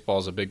baseball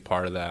is a big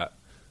part of that,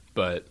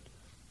 but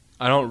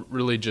I don't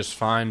really just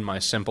find my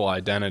simple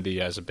identity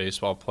as a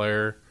baseball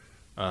player.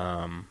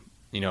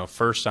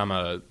 First I'm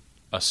a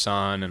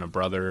son and a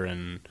brother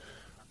and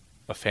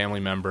a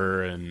family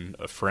member and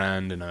a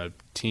friend and a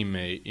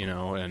teammate,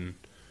 and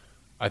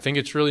I think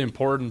it's really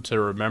important to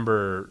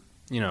remember,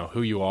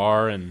 who you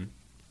are and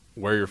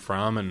where you're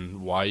from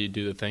and why you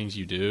do the things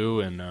you do.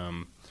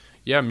 And,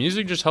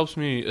 music just helps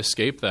me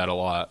escape that a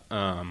lot.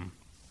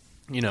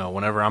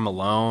 Whenever I'm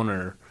alone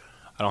or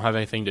I don't have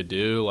anything to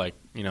do,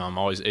 I'm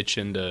always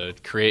itching to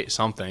create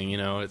something.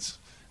 It's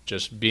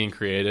just being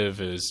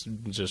creative is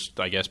just,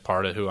 I guess,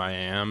 part of who I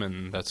am,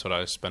 and that's what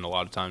I spend a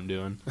lot of time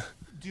doing.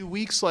 Do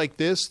weeks like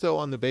this, though,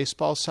 on the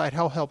baseball side,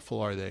 how helpful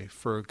are they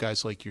for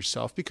guys like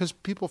yourself? Because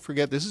people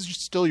forget this is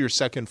still your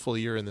second full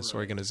year in this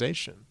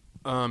organization.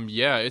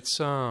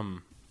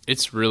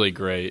 It's really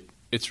great.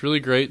 It's really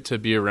great to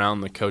be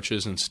around the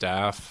coaches and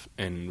staff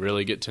and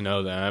really get to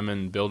know them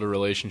and build a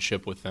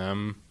relationship with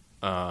them.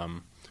 I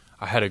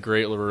had a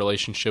great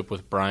relationship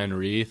with Brian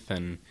Reith,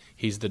 and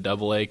he's the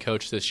AA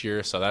coach this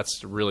year, so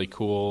that's really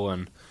cool.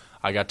 And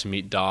I got to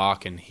meet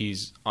Doc, and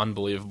he's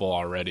unbelievable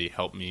already.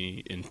 Helped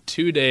me in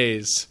 2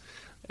 days,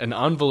 an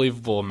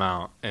unbelievable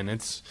amount. And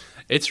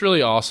it's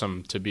really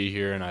awesome to be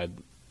here, and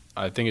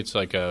I think it's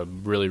like a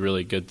really,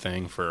 really good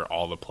thing for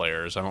all the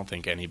players. I don't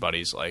think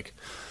anybody's like,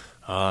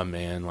 oh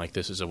man, like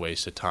this is a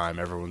waste of time.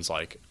 Everyone's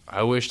like,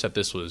 I wish that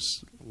this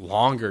was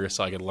longer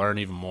so I could learn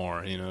even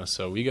more,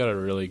 So we got a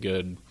really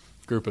good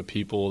group of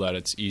people that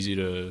it's easy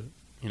to,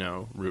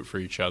 root for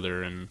each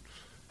other and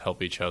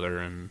help each other,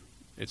 and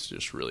it's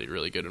just really,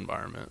 really good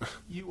environment.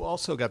 You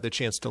also got the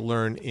chance to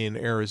learn in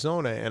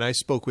Arizona, and I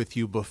spoke with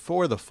you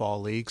before the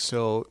Fall League,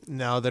 so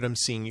now that I'm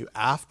seeing you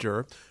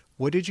after,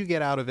 what did you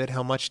get out of it?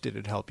 How much did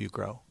it help you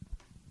grow?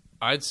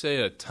 I'd say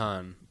a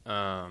ton.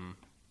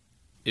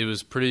 It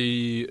was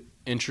pretty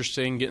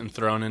interesting getting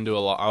thrown into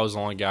I was the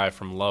only guy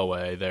from Low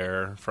A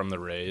there from the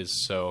Rays,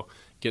 so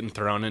getting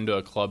thrown into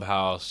a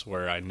clubhouse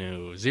where I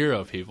knew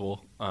zero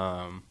people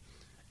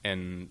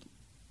and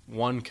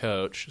one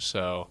coach,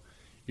 so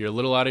you're a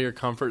little out of your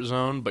comfort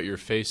zone, but you're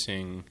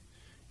facing,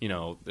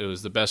 it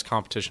was the best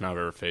competition I've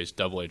ever faced,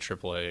 AA,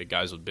 AAA,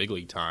 guys with big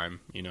league time,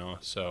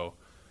 so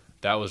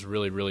that was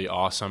really, really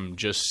awesome,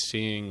 just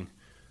seeing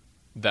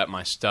that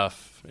my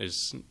stuff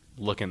is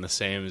looking the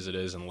same as it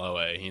is in Low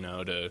A,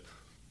 to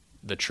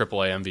the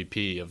AAA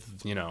MVP of,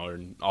 or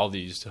all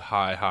these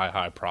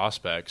high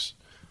prospects,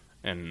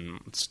 and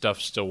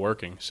stuff's still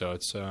working. So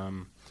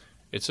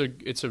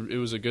it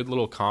was a good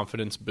little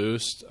confidence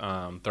boost.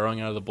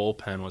 Throwing out of the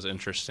bullpen was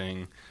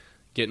interesting,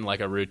 getting like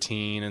a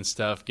routine and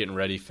stuff, getting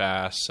ready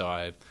fast. So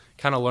I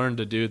kind of learned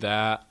to do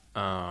that.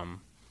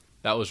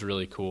 That was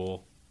really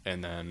cool.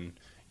 And then,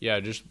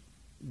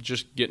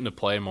 just getting to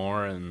play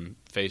more and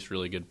face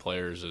really good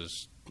players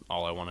is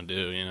all I want to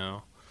do,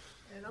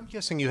 And I'm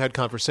guessing you had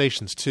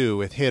conversations, too,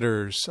 with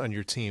hitters on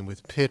your team,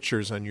 with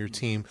pitchers on your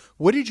team.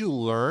 What did you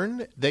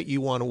learn that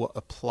you want to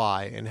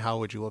apply, and how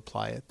would you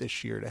apply it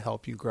this year to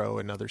help you grow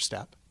another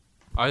step?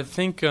 I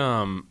think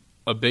a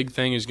big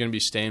thing is going to be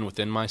staying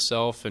within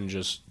myself and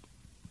just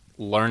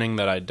learning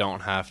that I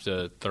don't have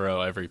to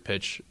throw every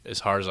pitch as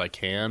hard as I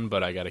can,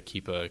 but I got to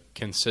keep a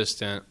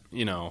consistent,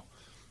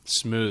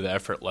 smooth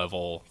effort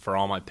level for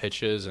all my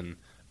pitches, and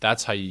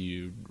that's how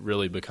you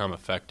really become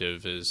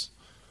effective, is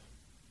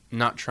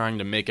not trying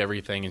to make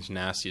everything as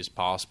nasty as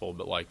possible,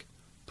 but like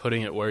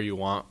putting it where you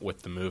want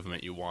with the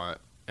movement you want.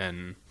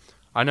 And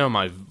I know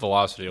my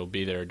velocity will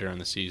be there during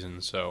the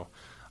season, so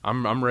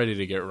I'm ready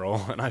to get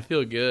rolling. I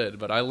feel good,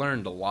 but I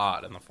learned a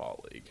lot in the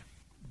Fall League.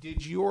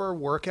 Did your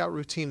workout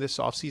routine this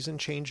offseason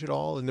change at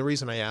all? And the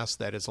reason I ask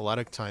that is a lot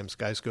of times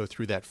guys go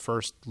through that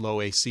first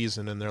low A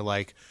season and they're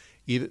like,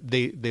 either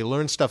they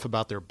learn stuff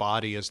about their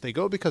body as they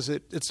go because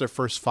it's their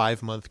first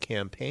 5-month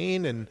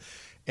campaign and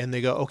they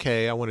go,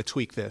 okay, I want to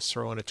tweak this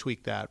or I want to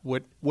tweak that.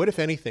 What if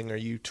anything, are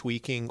you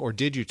tweaking or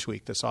did you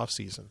tweak this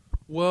offseason?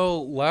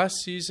 Well, last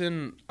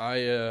season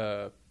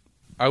I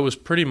was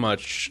pretty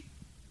much,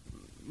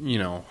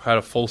 had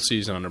a full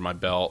season under my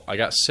belt. I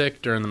got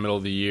sick during the middle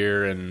of the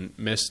year and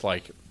missed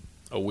like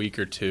a week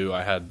or two.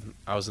 I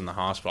was in the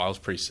hospital. I was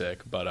pretty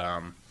sick, but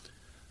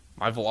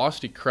my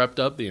velocity crept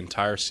up the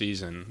entire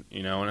season,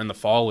 and in the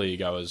fall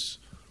league I was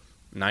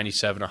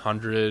 97,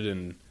 100,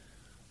 and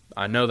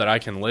I know that I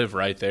can live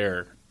right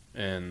there.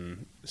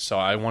 And so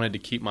I wanted to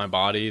keep my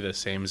body the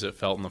same as it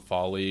felt in the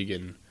fall league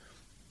and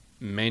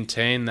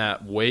maintain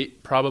that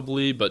weight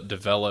probably, but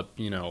develop,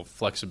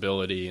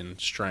 flexibility and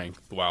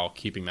strength while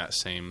keeping that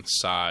same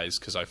size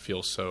because I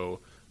feel so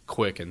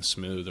quick and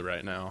smooth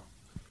right now.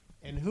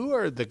 And who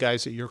are the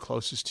guys that you're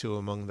closest to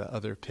among the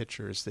other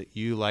pitchers that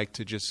you like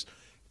to just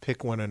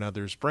pick one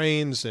another's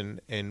brains and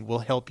will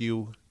help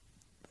you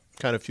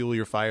kind of fuel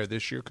your fire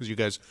this year because you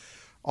guys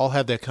all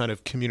have that kind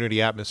of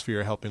community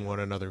atmosphere helping one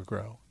another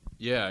grow?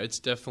 Yeah, it's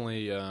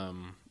definitely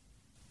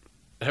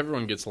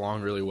everyone gets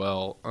along really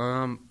well.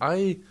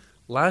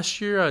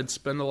 Last year I'd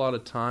spend a lot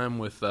of time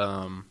with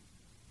like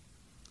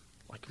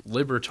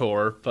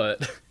Libertor,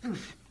 but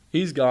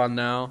he's gone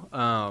now.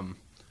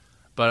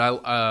 But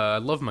I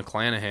love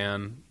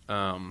McClanahan.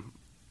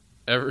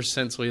 Ever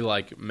since we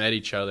met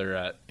each other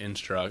at in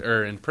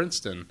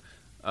Princeton,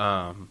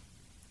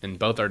 and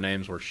both our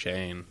names were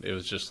Shane. It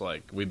was just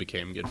we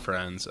became good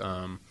friends.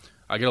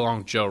 I get along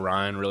with Joe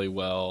Ryan really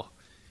well.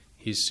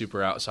 He's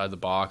super outside the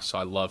box, so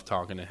I love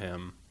talking to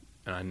him.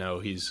 And I know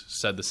he's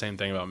said the same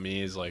thing about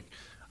me. He's I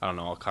don't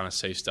know, I'll kind of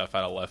say stuff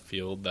out of left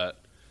field that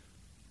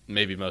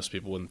maybe most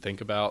people wouldn't think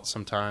about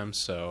sometimes.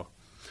 So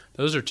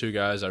those are two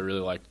guys I really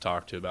like to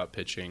talk to about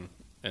pitching.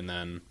 And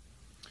then,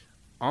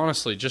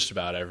 honestly, just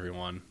about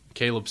everyone.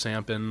 Caleb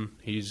Sampin,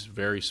 he's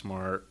very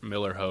smart.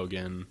 Miller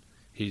Hogan,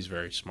 he's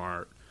very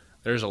smart.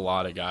 There's a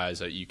lot of guys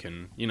that you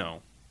can,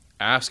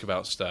 ask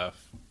about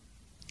stuff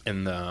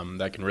and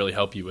that can really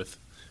help you with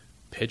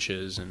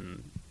pitches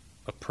and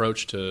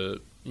approach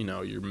to,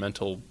 your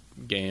mental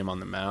game on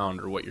the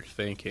mound or what you're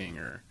thinking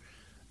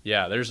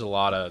there's a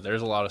lot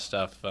of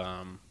stuff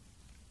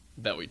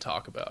that we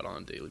talk about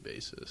on a daily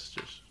basis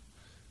just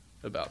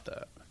about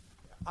that.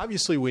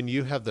 Obviously, when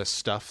you have the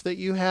stuff that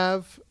you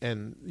have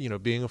and,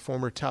 being a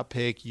former top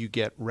pick, you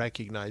get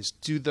recognized.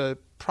 Do the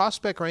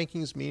prospect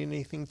rankings mean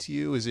anything to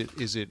you? Is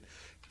it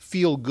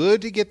feel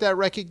good to get that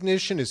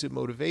recognition? Is it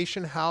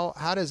motivation? How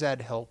does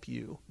that help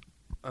you?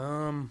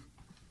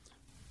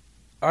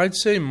 I'd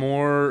say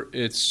more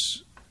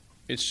it's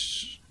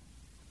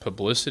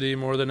publicity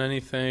more than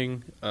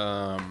anything.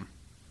 I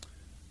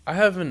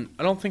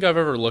don't think I've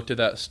ever looked at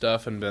that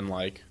stuff and been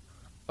like,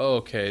 oh,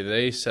 okay,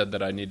 they said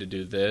that I need to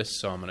do this,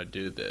 so I'm going to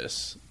do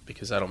this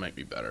because that'll make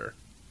me better.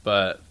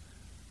 But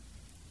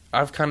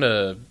I've kind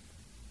of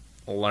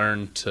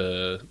learned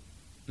to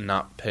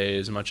not pay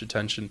as much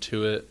attention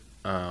to it.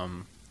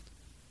 The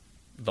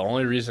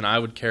only reason I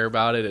would care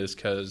about it is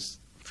because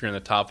if you're in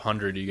the top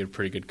 100, you get a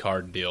pretty good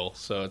card deal,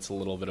 so it's a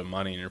little bit of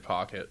money in your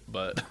pocket.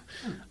 But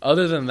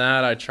other than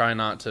that, I try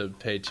not to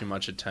pay too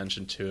much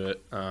attention to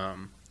it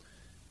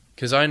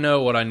because I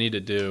know what I need to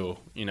do,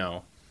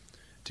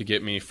 to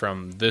get me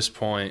from this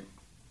point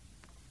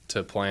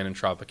to playing in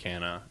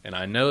Tropicana. And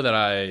I know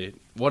that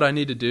what I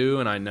need to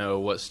do and I know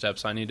what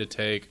steps I need to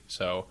take.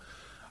 So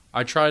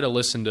I try to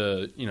listen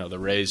to, the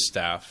Rays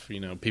staff,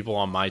 people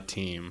on my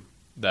team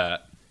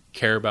that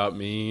care about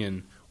me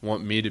and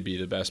want me to be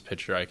the best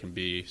pitcher I can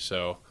be.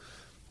 So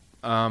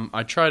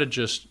I try to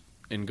just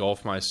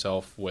engulf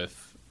myself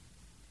with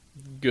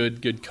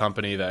good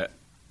company that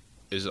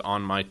is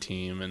on my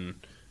team and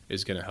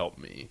is going to help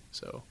me.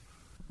 So.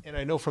 And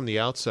I know from the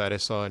outside, I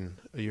saw in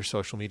your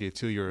social media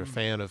too, you're a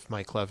fan of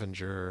Mike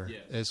Clevenger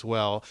as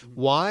well.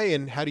 Why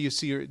and how do you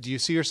see do you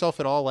see yourself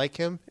at all like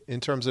him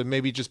in terms of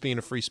maybe just being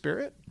a free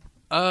spirit?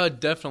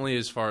 Definitely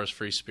as far as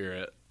free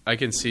spirit. I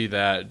can see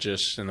that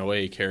just in the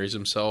way he carries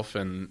himself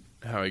and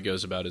how he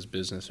goes about his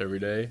business every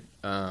day.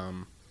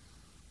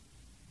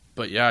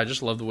 But yeah, I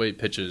just love the way he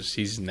pitches.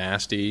 He's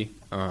nasty.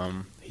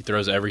 He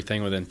throws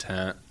everything with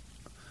intent,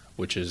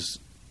 which is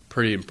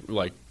pretty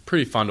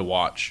fun to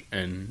watch,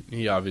 and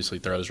he obviously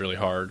throws really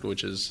hard,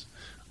 which is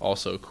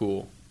also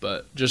cool.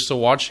 But just to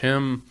watch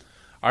him,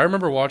 I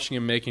remember watching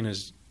him making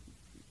his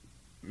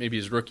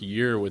rookie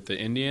year with the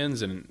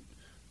Indians, and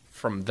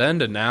from then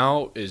to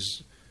now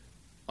is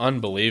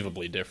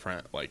unbelievably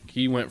different.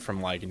 He went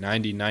from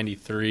 90,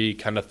 93,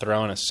 kind of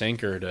throwing a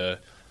sinker to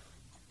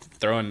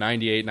throwing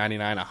 98,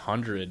 99,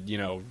 100,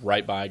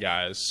 right by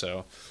guys.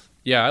 So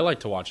yeah, I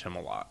like to watch him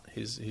a lot.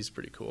 He's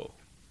pretty cool.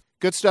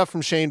 Good stuff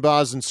from Shane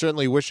Baz, and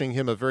certainly wishing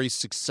him a very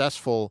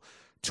successful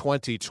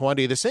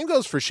 2020. The same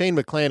goes for Shane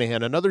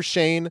McClanahan. Another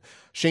Shane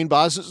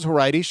Boz is a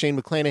righty. Shane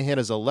McClanahan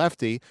is a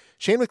lefty.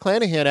 Shane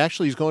McClanahan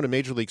actually is going to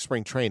Major League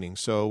spring training.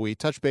 So we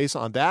touch base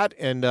on that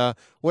and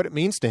what it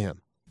means to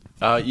him.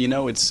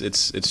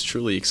 It's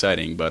truly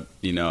exciting, but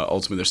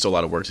ultimately there's still a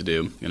lot of work to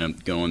do. I'm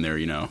going there,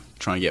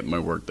 trying to get my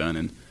work done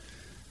and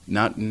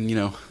not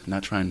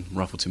try and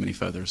ruffle too many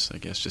feathers. I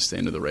guess just stay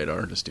under the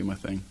radar, just do my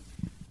thing.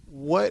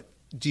 What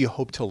do you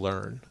hope to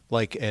learn?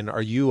 And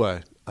are you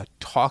a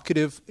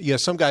talkative?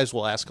 Some guys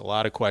will ask a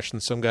lot of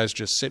questions. Some guys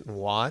just sit and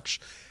watch.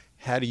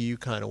 How do you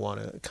kind of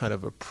want to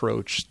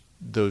approach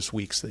those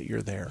weeks that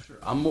you're there? Sure.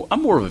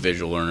 I'm more of a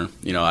visual learner.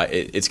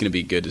 It's going to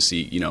be good to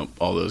see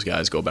all those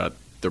guys go about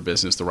their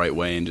business the right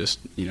way, and just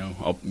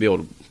I'll be able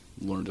to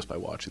learn just by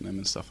watching them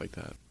and stuff like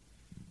that.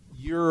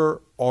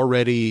 You're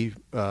already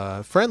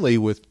friendly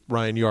with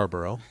Ryan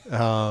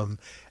Yarbrough.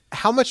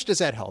 How much does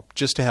that help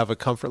just to have a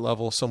comfort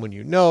level, someone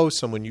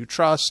someone you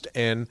trust?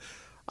 And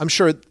I'm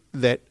sure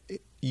that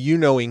you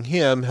knowing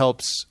him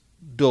helps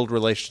build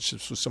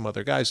relationships with some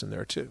other guys in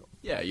there too.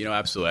 Yeah,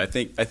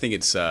 absolutely. I think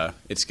it's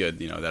good,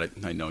 that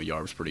I know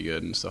Yarb's pretty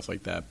good and stuff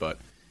like that, but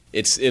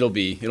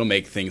it'll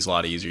make things a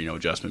lot easier,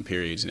 adjustment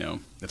periods,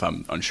 if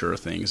I'm unsure of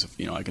things,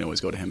 I can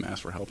always go to him,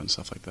 ask for help and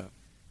stuff like that.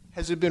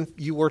 Has it been,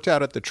 you worked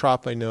out at the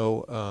Trop, I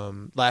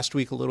know, last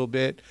week a little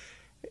bit.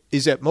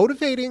 Is that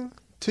motivating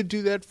to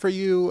do that for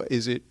you?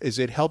 Is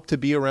it help to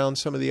be around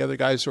some of the other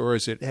guys, or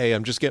is it, hey,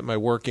 I'm just getting my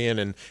work in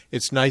and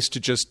it's nice to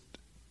just,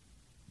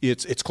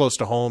 it's close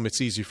to home,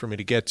 it's easy for me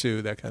to get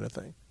to, that kind of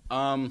thing?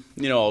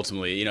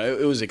 Ultimately,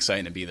 it was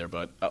exciting to be there,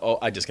 but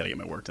I just got to get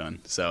my work done.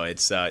 So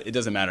it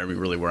doesn't matter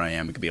really where I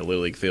am. It could be a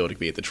Little League field, it could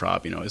be at the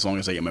Trop. As long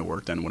as I get my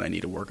work done, what I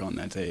need to work on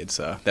that day,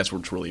 that's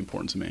what's really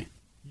important to me.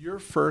 Your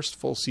first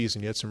full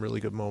season, you had some really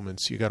good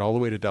moments. You got all the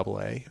way to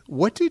AA.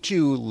 What did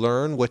you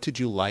learn? What did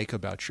you like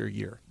about your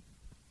year?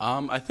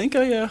 I think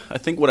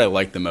what I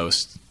liked the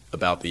most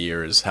about the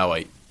year is how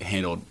I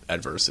handled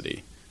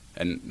adversity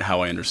and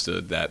how I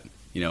understood that,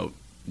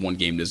 one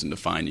game doesn't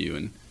define you,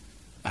 and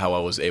how I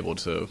was able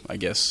to, I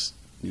guess,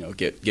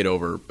 get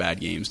over bad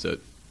games, to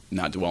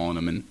not dwell on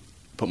them and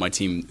put my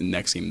team, the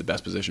next team, in the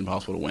best position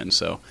possible to win.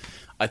 So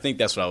I think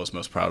that's what I was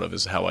most proud of,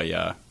 is how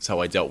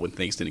I dealt when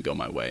things didn't go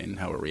my way and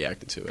how I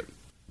reacted to it.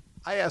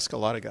 I ask a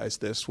lot of guys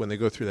this when they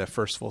go through that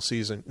first full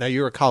season. Now,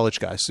 you're a college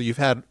guy, so you've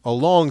had a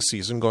long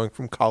season going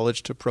from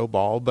college to pro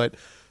ball, but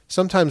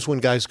sometimes when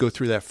guys go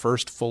through that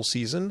first full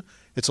season,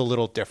 it's a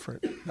little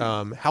different.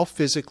 How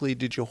physically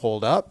did you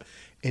hold up,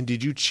 and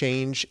did you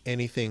change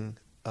anything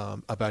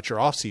about your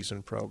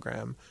off-season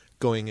program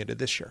going into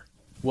this year?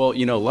 Well,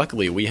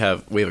 luckily we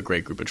have a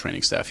great group of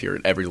training staff here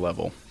at every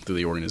level through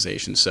the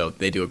organization. So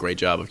they do a great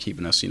job of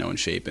keeping us, in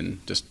shape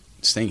and just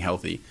staying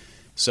healthy.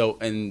 So,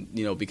 and,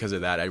 because of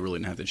that, I really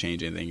didn't have to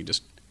change anything. I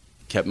just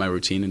kept my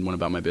routine and went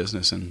about my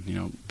business. And,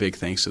 big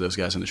thanks to those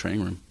guys in the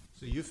training room.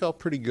 So you felt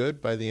pretty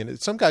good by the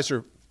end. Some guys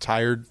are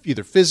tired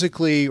either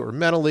physically or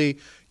mentally.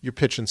 You're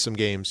pitching some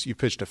games. You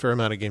pitched a fair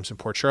amount of games in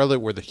Port Charlotte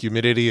where the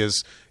humidity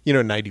is,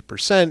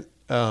 90%,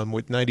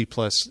 with 90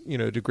 plus,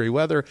 degree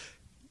weather.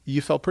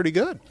 You felt pretty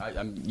good.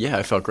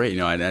 I felt great.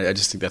 I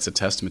just think that's a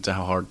testament to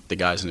how hard the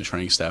guys in the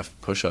training staff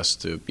push us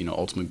to,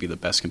 ultimately be the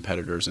best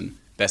competitors and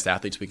best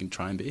athletes we can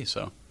try and be.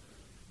 So,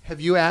 have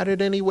you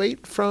added any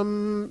weight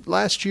from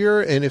last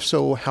year? And if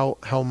so,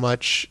 how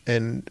much?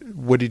 And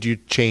what did you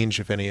change,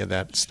 if any of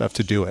that stuff,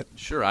 to do it?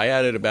 Sure, I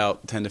added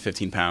about 10 to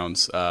 15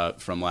 pounds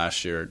from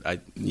last year. I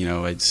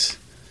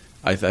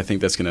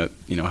think that's going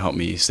to help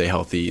me stay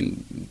healthy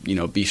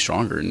and be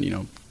stronger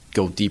and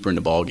go deeper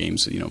into ball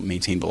games.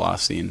 Maintain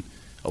velocity and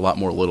a lot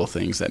more little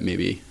things that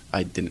maybe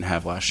I didn't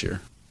have last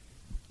year.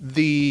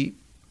 The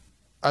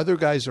other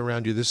guys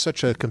around you, this is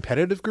such a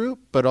competitive group,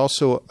 but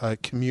also a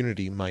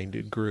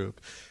community-minded group.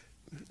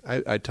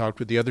 I talked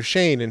with the other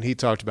Shane, and he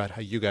talked about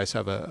how you guys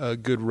have a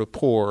good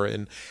rapport.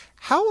 And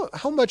how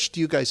much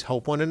do you guys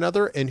help one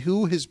another? And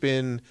who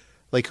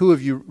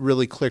have you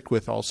really clicked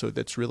with also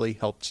that's really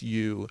helped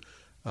you,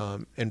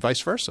 and vice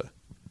versa?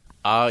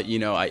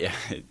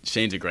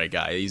 Shane's a great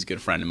guy. He's a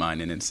good friend of mine,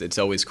 and it's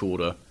always cool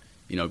to,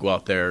 go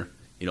out there,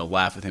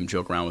 laugh with him,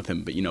 joke around with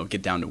him, but,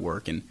 get down to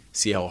work and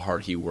see how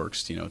hard he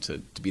works,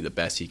 to be the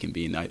best he can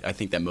be. And I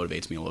think that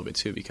motivates me a little bit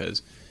too,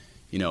 because,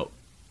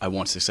 I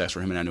want success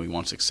for him and I know he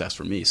wants success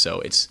for me.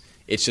 So it's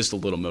just a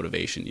little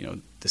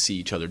motivation, to see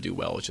each other do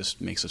well. It just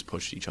makes us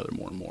push each other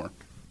more and more.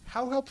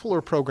 How helpful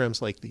are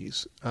programs like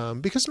these?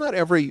 Because not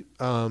every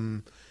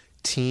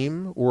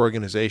team or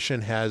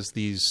organization has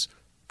these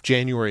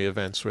January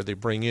events where they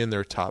bring in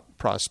their top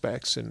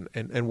prospects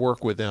and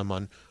work with them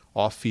on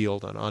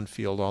off-field,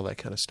 on-field, all that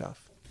kind of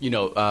stuff.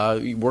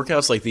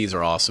 Workouts like these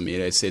are awesome.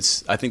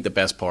 It's I think the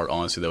best part,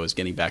 honestly, though, is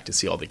getting back to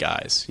see all the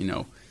guys.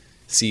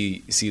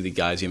 See the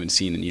guys you haven't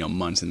seen in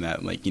months, and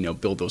that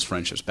build those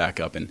friendships back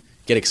up and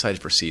get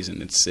excited for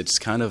season.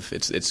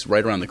 It's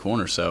right around the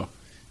corner. So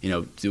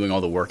doing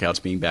all the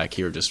workouts, being back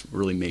here, just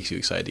really makes you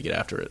excited to get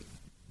after it.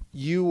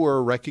 you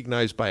were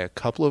recognized by a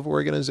couple of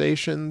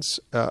organizations,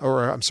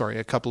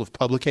 a couple of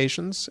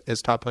publications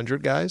as top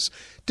 100 guys.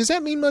 Does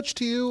that mean much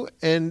to you?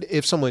 And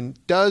if someone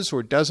does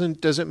or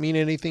doesn't mean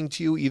anything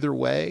to you either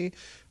way?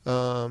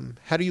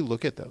 How do you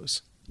look at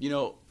those?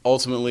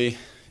 Ultimately,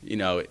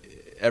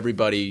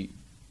 everybody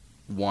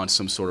wants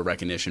some sort of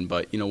recognition,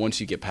 but once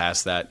you get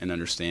past that and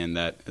understand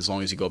that as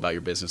long as you go about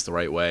your business the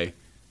right way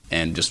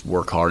and just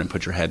work hard and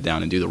put your head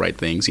down and do the right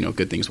things,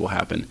 good things will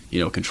happen.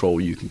 Control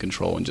what you can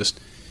control and just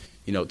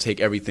take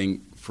everything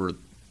for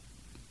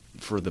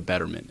the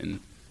betterment, and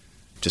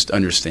just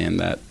understand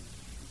that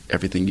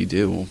everything you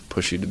do will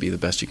push you to be the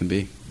best you can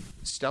be.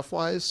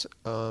 Stuff-wise,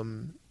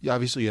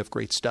 obviously you have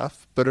great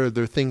stuff, but are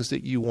there things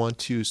that you want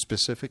to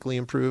specifically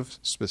improve?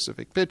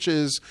 Specific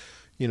pitches,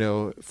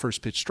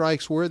 first pitch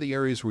strikes? Where are the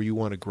areas where you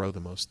want to grow the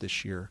most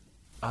this year?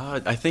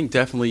 I think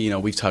definitely,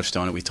 we've touched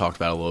on it. We talked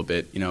about it a little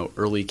bit,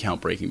 early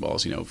count breaking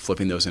balls,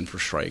 flipping those in for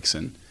strikes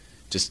and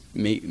just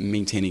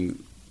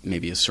maintaining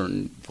maybe a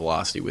certain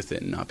velocity with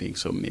it and not being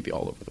so maybe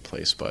all over the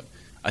place. But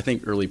I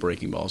think early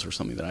breaking balls are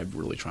something that I'm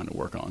really trying to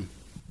work on.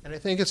 And I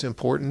think it's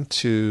important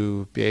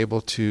to be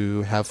able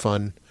to have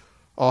fun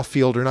off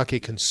field or not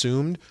get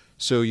consumed.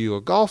 So you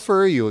a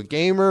golfer, you a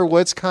gamer,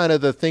 what's kind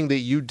of the thing that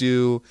you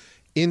do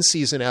in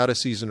season, out of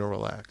season to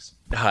relax?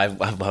 I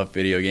love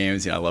video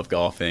games. I love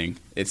golfing.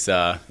 It's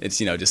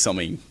just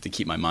something to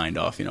keep my mind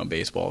off.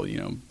 Baseball.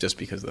 Just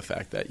because of the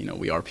fact that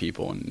we are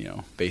people,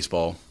 and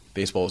baseball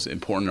is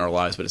important in our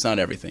lives, but it's not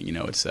everything.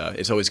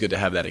 It's always good to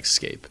have that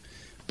escape.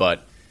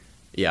 But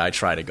yeah, I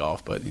try to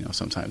golf, but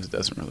sometimes it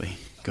doesn't really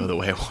go the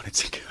way I want it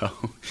to go.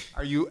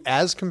 Are you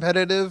as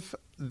competitive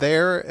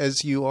there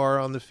as you are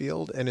on the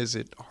field? And is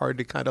it hard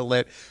to kind of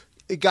let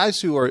guys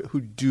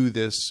who do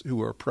this,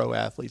 who are pro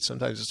athletes,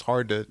 sometimes it's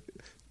hard to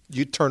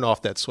turn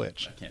off that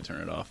switch? I can't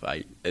turn it off.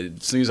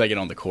 As soon as I get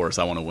on the course,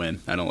 I want to win.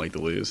 I don't like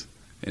to lose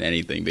in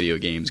anything, video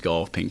games,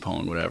 golf, ping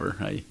pong, whatever.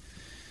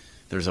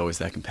 There's always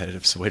that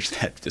competitive switch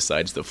that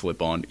decides to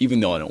flip on, even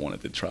though I don't want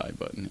it to try,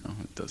 but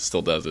it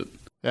still does it.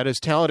 That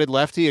is talented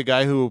lefty, a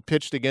guy who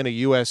pitched again at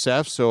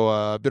USF, so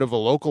a bit of a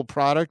local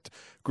product.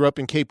 Grew up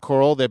in Cape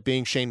Coral, that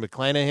being Shane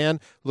McClanahan.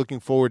 Looking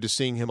forward to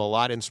seeing him a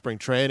lot in spring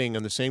training,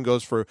 and the same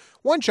goes for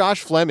one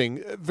Josh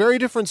Fleming. Very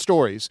different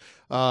stories.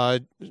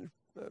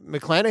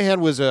 McClanahan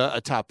was a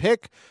top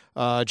pick.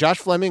 Josh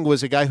Fleming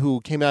was a guy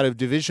who came out of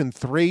Division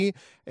III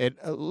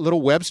at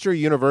Little Webster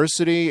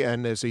University,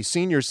 and as a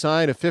senior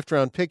sign, a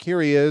fifth-round pick.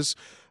 Here he is.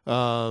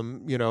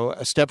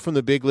 A step from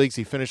the big leagues.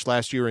 He finished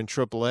last year in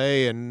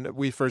AAA, and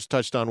we first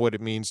touched on what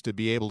it means to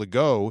be able to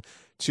go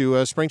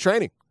to spring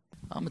training.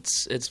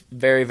 It's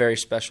very, very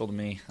special to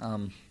me.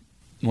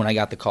 When I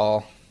got the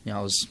call,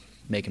 I was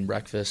making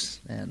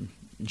breakfast, and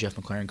Jeff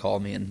McLaren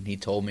called me, and he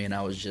told me, and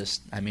I was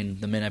just, the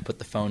minute I put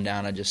the phone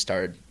down, I just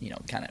started,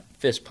 kind of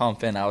fist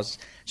pumping. I was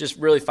just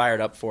really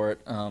fired up for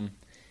it. And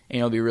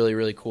it'll be really,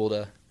 really cool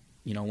to,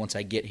 once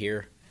I get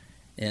here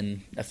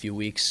in a few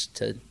weeks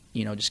to,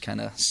 just kind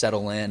of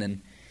settle in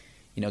and,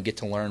 get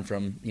to learn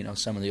from,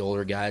 some of the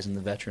older guys and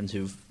the veterans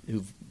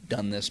who've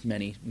done this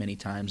many, many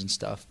times and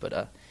stuff.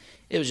 But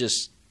it was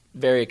just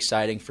very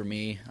exciting for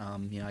me.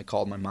 I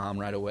called my mom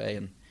right away,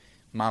 and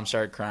Mom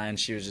started crying.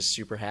 She was just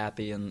super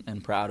happy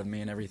and proud of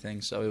me and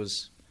everything. So it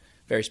was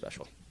very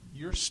special.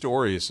 Your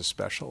story is a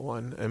special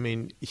one.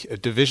 A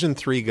Division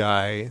III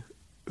guy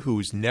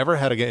who's never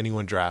had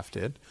anyone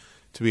drafted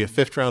to be a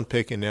fifth-round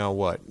pick, and now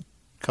a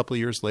couple of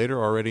years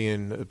later already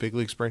in a big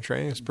league spring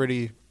training is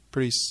pretty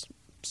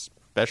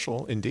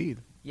special indeed.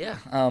 Yeah.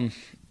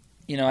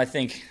 I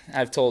think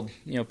I've told,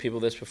 people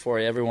this before.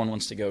 Everyone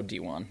wants to go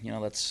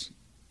D1. That's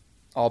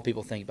all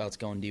people think about is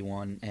going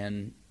D1.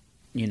 And,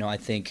 I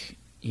think,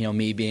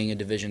 me being a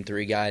Division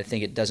III guy, I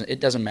think it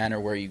doesn't matter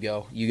where you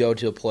go. You go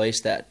to a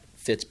place that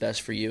fits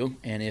best for you.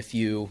 And if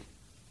you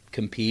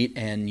compete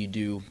and you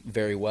do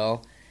very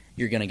well,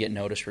 you're going to get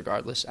noticed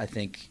regardless. I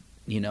think,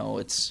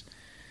 it's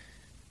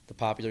the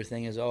popular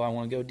thing is, I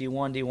want to go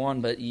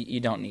D1, but you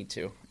don't need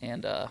to.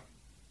 And,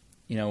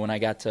 when I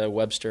got to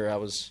Webster,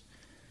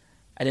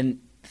 I didn't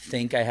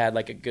think I had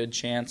a good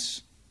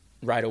chance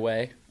right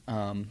away.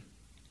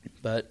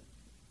 But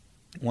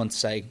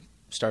once I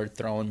started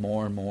throwing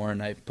more and more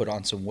and I put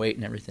on some weight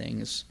and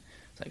everything, it's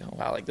like, oh,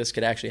 wow, this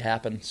could actually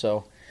happen.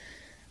 So,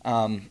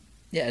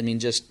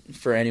 just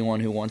for anyone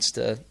who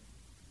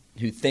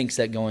thinks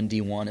that going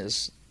D1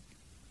 is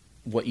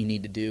what you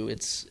need to do,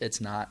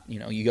 it's not.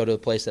 You go to a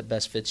place that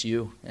best fits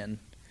you, and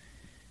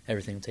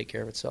everything will take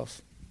care of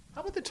itself. How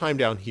about the time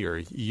down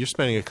here? You're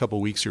spending a couple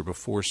weeks here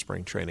before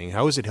spring training.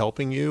 How is it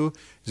helping you?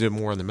 Is it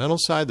more on the mental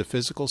side, the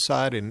physical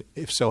side? And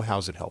if so,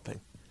 how's it helping?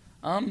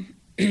 I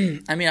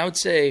would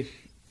say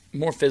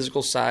more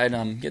physical side.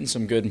 I'm getting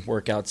some good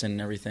workouts in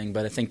and everything,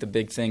 but I think the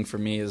big thing for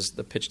me is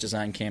the pitch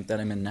design camp that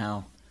I'm in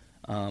now.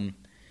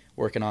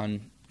 Working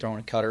on throwing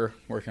a cutter,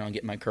 working on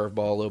getting my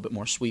curveball a little bit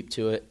more sweep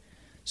to it.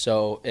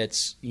 So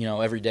it's,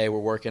 every day we're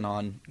working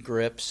on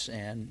grips,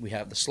 and we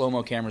have the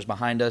slow-mo cameras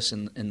behind us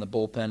in the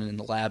bullpen and in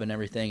the lab and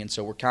everything. And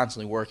so we're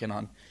constantly working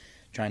on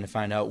trying to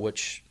find out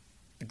which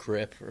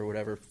grip or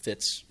whatever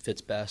fits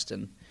best.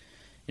 And,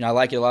 I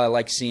like it a lot. I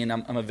like seeing.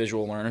 I'm a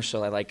visual learner,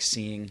 so I like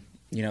seeing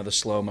the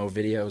slow-mo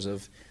videos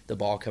of the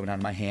ball coming out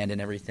of my hand and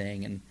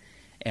everything,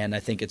 and I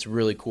think it's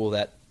really cool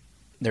that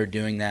they're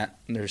doing that.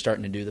 They're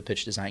starting to do the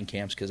pitch design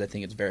camps because I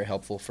think it's very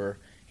helpful for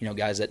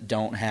guys that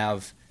don't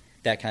have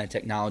that kind of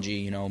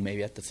technology,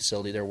 maybe at the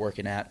facility they're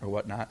working at or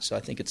whatnot. So I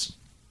think it's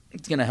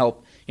going to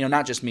help,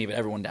 not just me, but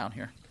everyone down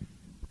here.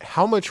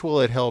 How much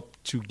will it help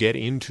to get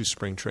into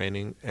spring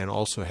training and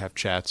also have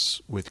chats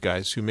with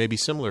guys who may be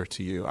similar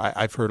to you?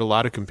 I've heard a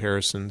lot of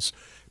comparisons,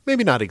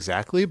 maybe not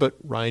exactly, but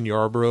Ryan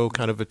Yarbrough,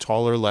 kind of a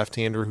taller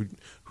left-hander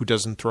who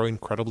doesn't throw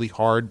incredibly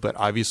hard, but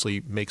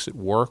obviously makes it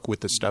work with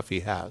the stuff he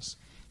has.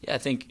 Yeah, I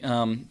think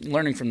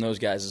learning from those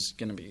guys is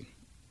going to be,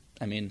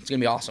 it's going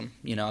to be awesome.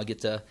 I'll get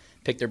to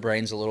pick their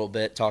brains a little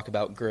bit, talk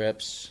about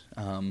grips,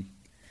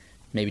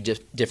 maybe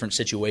just different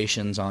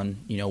situations on,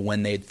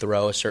 when they'd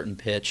throw a certain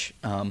pitch.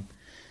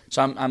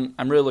 So I'm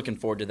really looking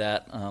forward to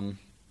that.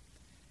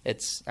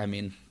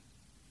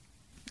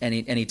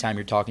 Any time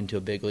you're talking to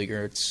a big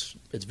leaguer, it's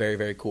very,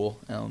 very cool.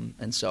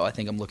 And so I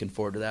think I'm looking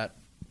forward to that.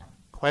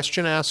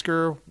 Question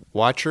asker,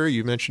 watcher,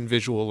 you mentioned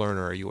visual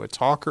learner. Are you a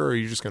talker, or are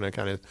you just going to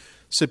kind of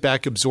sit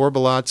back, absorb a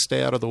lot,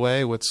 stay out of the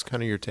way? What's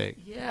kind of your take?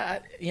 Yeah,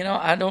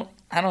 I don't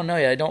know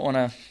yet. I don't want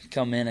to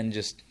come in and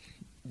just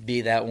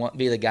be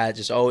the guy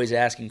just always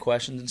asking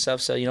questions and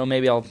stuff. So,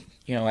 maybe I'll,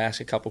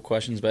 ask a couple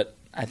questions, but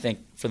I think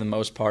for the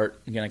most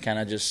part, I'm going to kind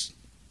of just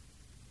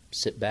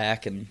sit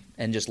back and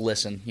just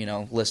listen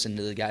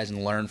to the guys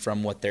and learn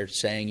from what they're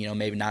saying,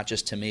 maybe not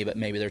just to me, but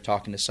maybe they're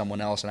talking to someone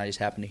else and I just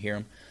happen to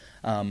hear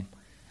them.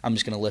 I'm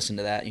just going to listen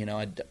to that.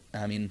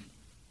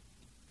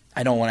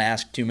 I don't want to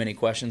ask too many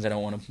questions. I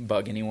don't want to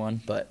bug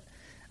anyone, but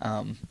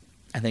I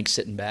think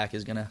sitting back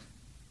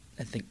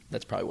I think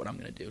that's probably what I'm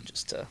going to do,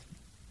 just to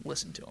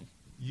listen to them.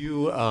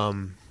 You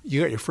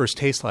got your first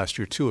taste last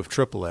year, too, of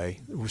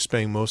AAA. We're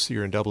spending most of the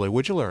year in AA.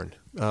 What'd you learn?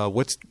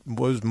 What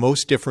was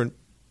most different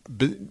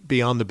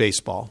beyond the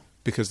baseball?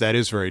 Because that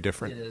is very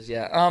different. It is,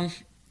 yeah.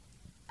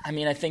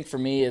 I think for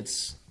me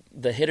it's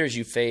the hitters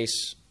you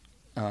face.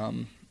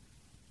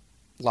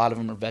 A lot of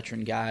them are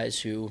veteran guys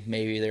who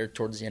maybe they're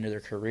towards the end of their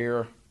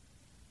career.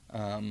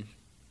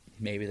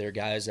 Maybe they're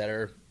guys that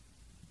are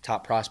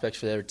top prospects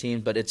for their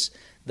team. But it's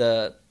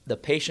the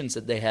patience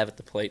that they have at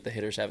the plate, the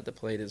hitters have at the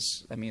plate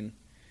is,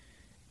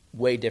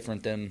 way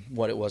different than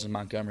what it was in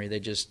Montgomery. They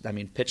just,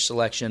 pitch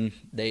selection,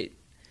 they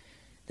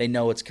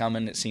know it's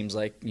coming. It seems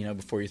like,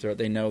 before you throw it,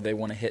 they know they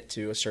want to hit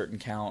to a certain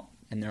count,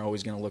 and they're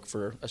always going to look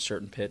for a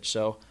certain pitch.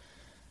 So,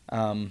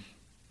 a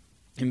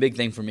big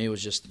thing for me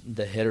was just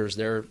the hitters.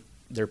 Their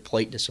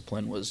plate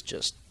discipline was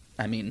just,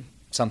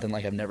 something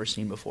like I've never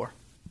seen before.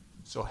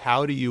 So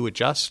how do you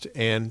adjust?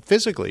 And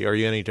physically, are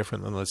you any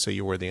different than, let's say,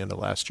 you were at the end of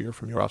last year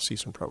from your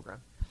off-season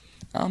program?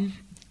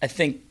 I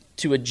think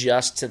to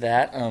adjust to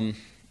that,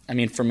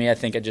 for me, I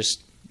think I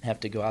just have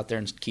to go out there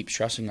and keep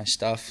trusting my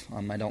stuff.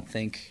 I don't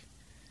think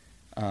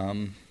I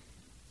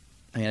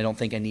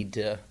need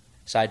to,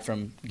 aside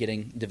from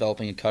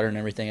developing a cutter and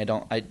everything,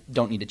 I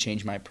don't need to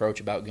change my approach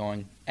about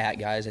going at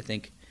guys. I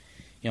think,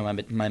 my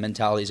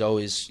mentality is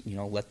always,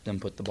 let them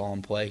put the ball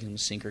in play. I'm a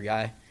sinker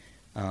guy.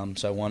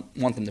 So I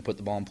want them to put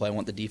the ball in play. I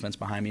want the defense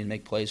behind me and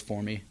make plays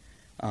for me.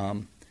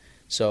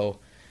 So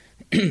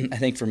I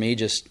think for me,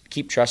 just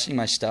keep trusting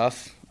my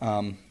stuff.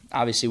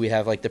 Obviously, we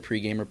have like the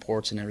pregame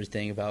reports and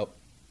everything about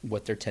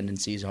what their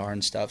tendencies are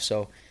and stuff.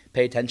 So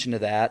pay attention to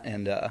that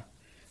and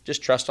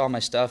just trust all my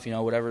stuff.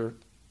 Whatever,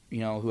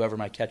 whoever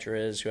my catcher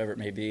is, whoever it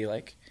may be,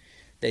 like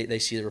they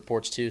see the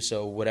reports too.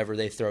 So whatever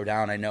they throw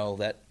down, I know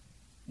that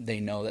they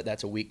know that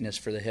that's a weakness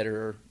for the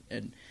hitter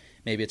and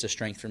maybe it's a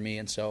strength for me.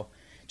 And so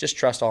just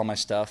trust all my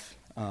stuff.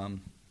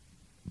 And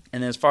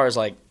then as far as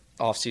like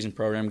off-season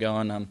program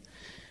going,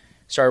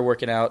 started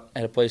working out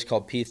at a place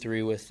called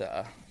P3 with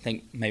I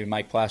think maybe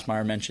Mike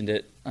Plasmeyer mentioned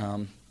it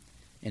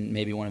in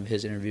maybe one of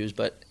his interviews,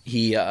 but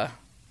we're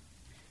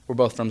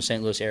both from the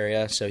St. Louis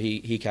area, so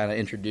he kind of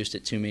introduced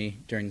it to me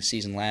during the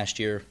season last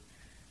year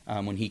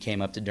when he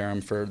came up to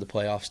Durham for the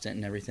playoff stint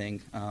and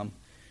everything.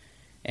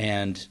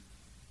 And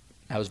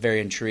I was very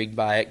intrigued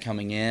by it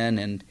coming in,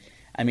 and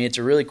it's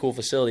a really cool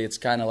facility. It's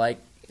kind of like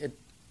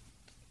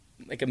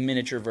a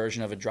miniature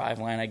version of a drive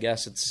line, I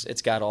guess.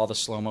 It's got all the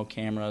slow-mo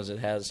cameras. It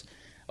has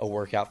a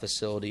workout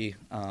facility,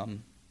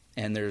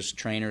 and there's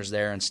trainers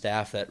there and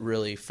staff that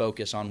really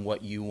focus on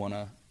what you want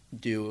to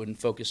do and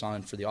focus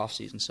on for the off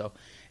season. So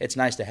it's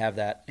nice to have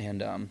that,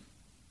 and I've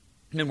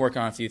been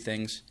working on a few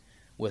things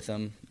with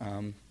them,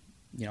 on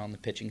the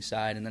pitching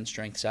side and then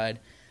strength side.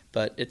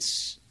 But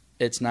it's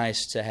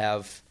nice to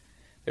have.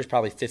 There's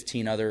probably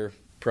 15 other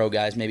pro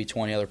guys, maybe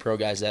 20 other pro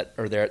guys that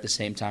are there at the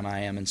same time I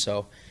am, and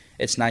so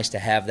it's nice to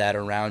have that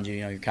around you.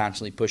 You're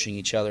constantly pushing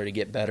each other to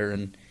get better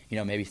and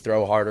maybe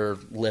throw harder,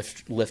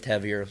 lift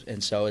heavier,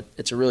 and so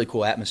it's a really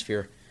cool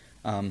atmosphere,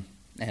 and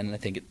I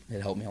think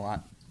it helped me a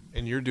lot.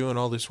 And you're doing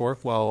all this work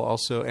while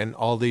also, and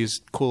all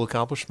these cool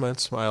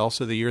accomplishments while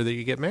also the year that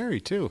you get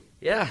married too.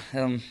 Yeah,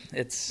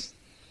 it's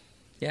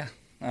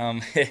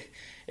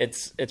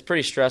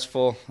pretty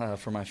stressful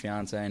for my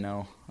fiance. I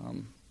know,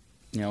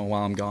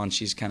 while I'm gone,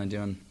 she's kind of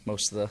doing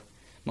most of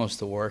most of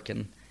the work,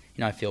 and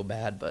I feel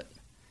bad, but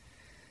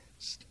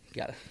just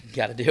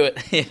gotta do it.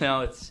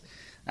 It's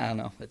I don't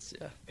know. It's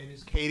And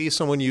is Katie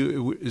someone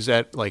is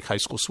that like high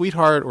school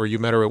sweetheart, or you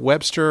met her at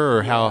Webster,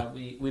 or how?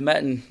 We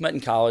met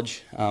in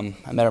college. I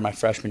met her my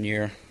freshman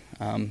year,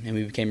 and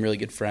we became really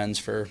good friends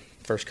for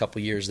first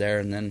couple years there,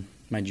 and then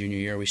my junior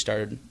year we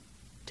started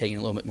taking it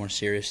a little bit more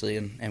seriously,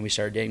 and we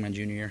started dating my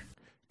junior year.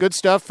 Good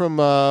stuff from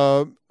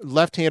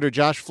left-hander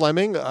Josh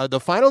Fleming. The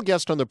final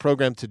guest on the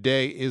program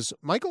today is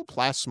Michael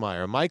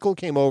Plasmeyer. Michael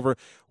came over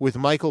with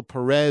Michael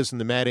Perez in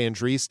the Matt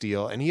Andriese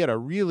deal, and he had a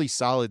really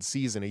solid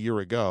season a year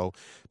ago,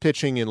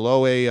 pitching in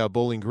Low A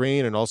Bowling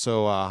Green and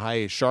also High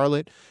A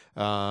Charlotte.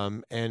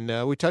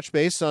 And we touched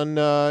base on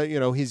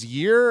his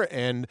year,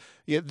 and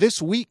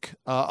this week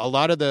a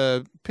lot of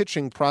the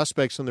pitching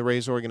prospects in the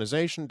Rays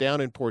organization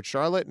down in Port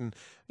Charlotte, and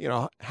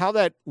how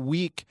that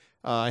week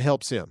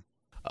helps him.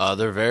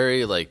 They're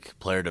very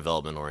player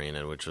development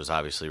oriented, which was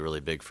obviously really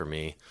big for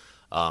me.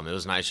 It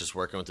was nice just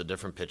working with the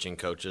different pitching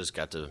coaches.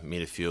 Got to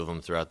meet a few of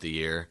them throughout the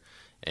year,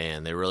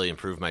 and they really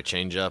improved my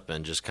changeup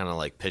and just kind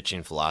of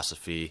pitching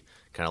philosophy.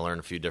 Kind of learned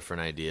a few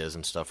different ideas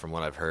and stuff from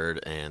what I've heard,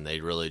 and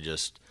they really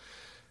just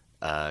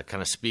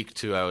kind of speak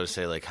to, I would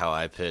say, how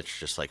I pitch.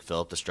 Just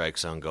fill up the strike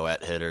zone, go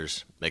at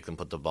hitters, make them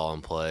put the ball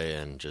in play,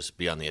 and just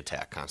be on the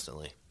attack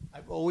constantly.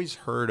 I've always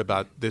heard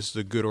about this is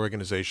a good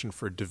organization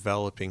for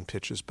developing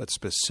pitches, but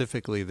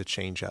specifically the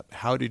changeup.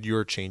 How did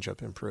your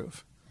changeup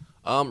improve?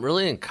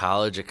 Really in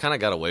college, it kind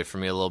of got away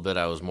from me a little bit.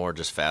 I was more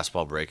just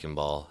fastball, breaking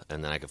ball,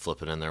 and then I could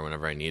flip it in there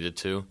whenever I needed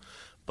to.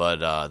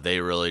 But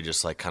they really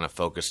just kind of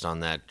focused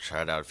on that,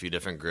 tried out a few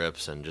different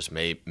grips, and just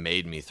made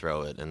me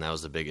throw it. And that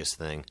was the biggest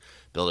thing,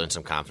 building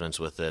some confidence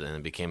with it, and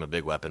it became a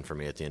big weapon for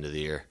me at the end of the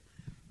year.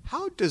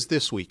 How does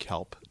this week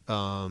help?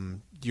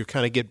 You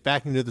kind of get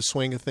back into the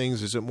swing of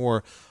things. Is it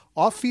more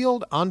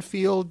off-field,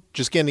 on-field,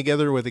 just getting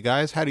together with the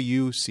guys? How do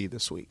you see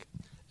this week?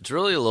 It's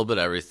really a little bit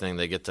of everything.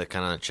 They get to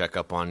kind of check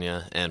up on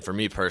you. And for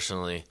me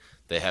personally,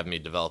 they have me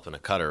developing a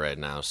cutter right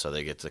now, so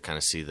they get to kind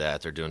of see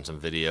that. They're doing some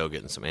video,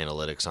 getting some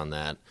analytics on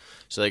that.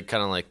 So they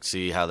kind of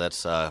see how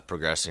that's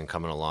progressing,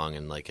 coming along,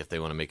 and if they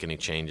want to make any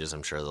changes,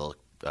 I'm sure they'll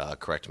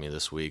correct me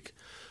this week.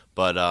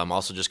 But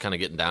also just kind of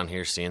getting down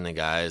here, seeing the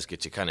guys,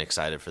 get you kind of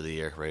excited for the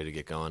year, ready to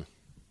get going.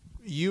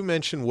 You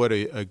mentioned what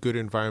a good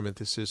environment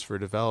this is for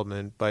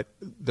development, but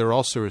there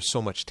also is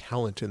so much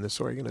talent in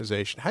this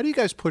organization. How do you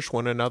guys push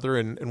one another,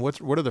 and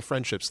what are the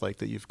friendships like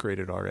that you've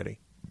created already?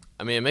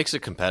 I mean, it makes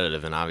it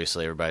competitive, and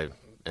obviously everybody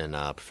in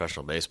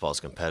professional baseball is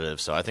competitive,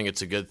 so I think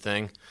it's a good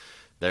thing.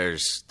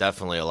 There's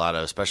definitely a lot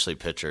of, especially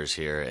pitchers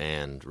here,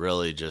 and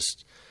really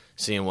just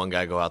seeing one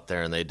guy go out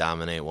there and they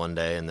dominate one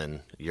day, and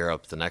then you're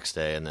up the next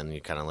day, and then you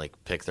kind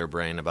of pick their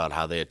brain about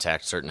how they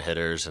attack certain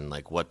hitters and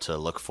what to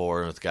look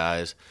for with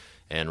guys.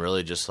 And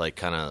really just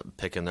kind of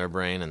picking their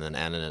brain and then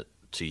adding it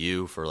to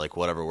you for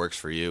whatever works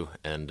for you,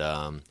 and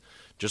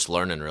just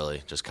learning,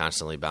 really, just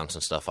constantly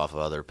bouncing stuff off of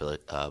other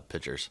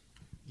pitchers.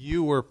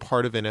 You were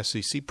part of an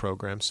SEC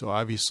program, so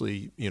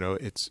obviously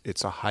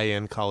it's a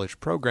high-end college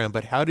program.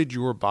 But how did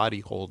your body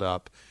hold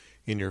up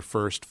in your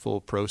first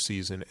full pro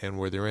season, and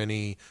were there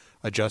any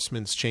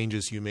adjustments,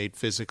 changes you made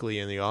physically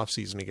in the off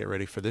season to get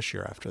ready for this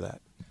year after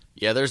that?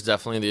 Yeah, there's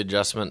definitely the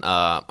adjustment.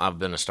 I've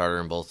been a starter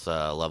in both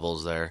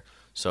levels there.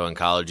 So in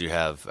college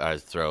I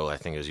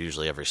think it was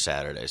usually every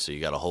Saturday. So you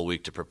got a whole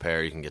week to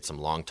prepare. You can get some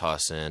long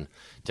toss in,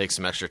 take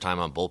some extra time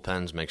on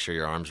bullpens, make sure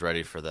your arm's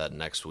ready for that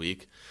next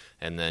week.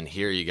 And then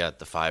here you got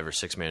the 5 or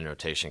 6 man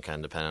rotation,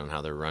 kind of depending on how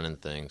they're running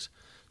things.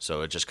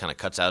 So it just kind of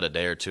cuts out a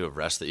day or two of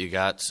rest that you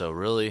got. So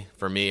really,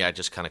 for me, I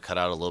just kind of cut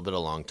out a little bit of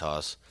long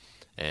toss,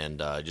 and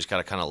just got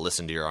to kind of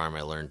listen to your arm.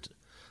 I learned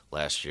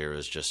last year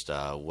was just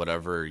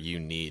whatever you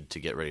need to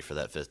get ready for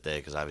that 5th day,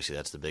 because obviously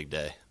that's the big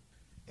day.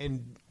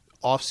 And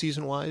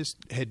off-season wise,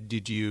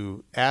 did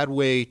you add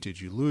weight? Did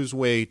you lose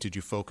weight? Did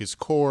you focus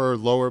core,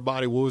 lower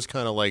body? What was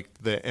kind of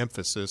the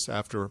emphasis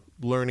after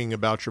learning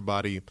about your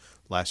body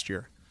last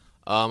year?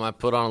 I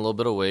put on a little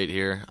bit of weight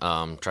here,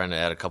 trying to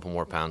add a couple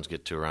more pounds,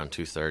 get to around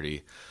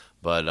 230.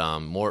 But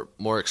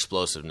more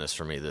explosiveness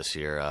for me this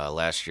year.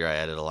 Last year I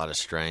added a lot of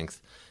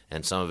strength,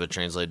 and some of it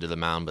translated to the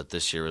mound, but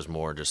this year was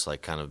more just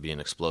kind of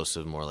being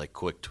explosive, more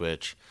quick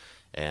twitch,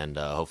 and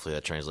hopefully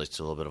that translates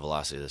to a little bit of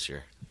velocity this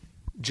year.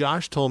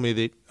 Josh told me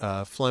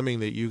that, Fleming,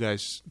 that you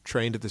guys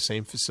trained at the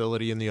same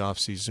facility in the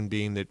offseason,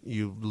 being that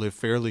you live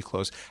fairly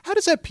close. How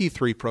does that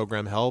P3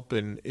 program help?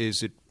 And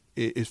is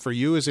for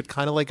you, is it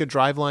kind of like a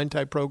driveline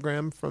type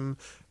program from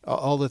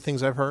all the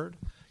things I've heard?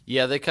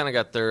 Yeah, they kind of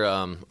got their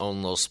own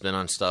little spin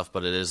on stuff,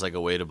 but it is like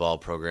a weighted ball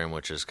program,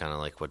 which is kind of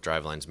like what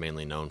Driveline's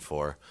mainly known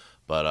for.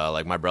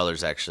 But my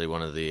brother's actually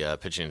one of the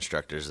pitching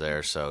instructors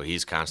there, so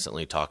he's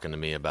constantly talking to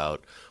me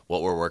about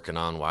what we're working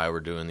on, why we're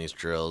doing these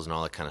drills, and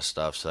all that kind of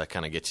stuff. So that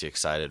kind of gets you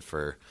excited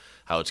for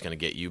how it's going to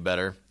get you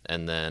better.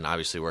 And then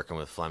obviously working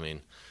with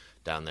Fleming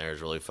down there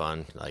is really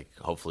fun.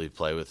 Hopefully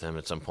play with him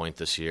at some point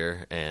this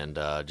year, and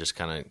just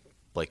kind of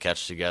play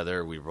catch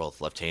together. We're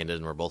both left-handed,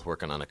 and we're both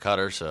working on a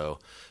cutter, so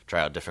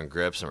try out different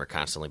grips, and we're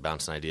constantly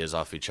bouncing ideas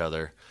off each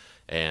other.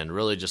 And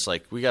really just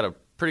we got a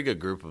pretty good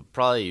group of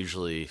probably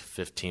usually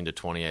 15 to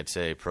 20, I'd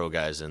say, pro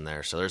guys in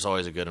there. So there's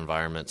always a good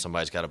environment.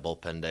 Somebody's got a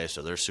bullpen day,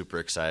 so they're super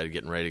excited,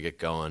 getting ready to get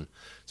going.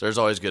 So there's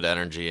always good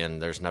energy, and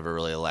there's never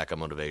really a lack of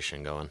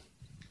motivation going.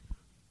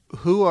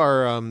 Who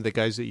are the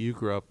guys that you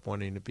grew up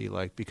wanting to be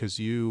like? Because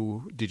did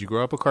you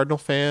grow up a Cardinal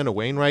fan, a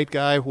Wainwright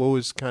guy? What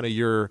was kind of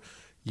your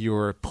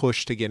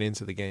push to get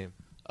into the game?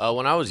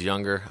 When I was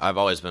younger, I've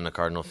always been a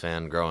Cardinal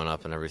fan growing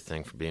up and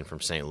everything, for being from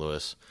St.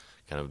 Louis,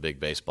 kind of a big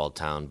baseball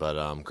town.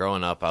 But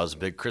growing up, I was a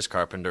big Chris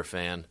Carpenter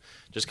fan.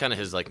 Just kind of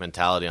his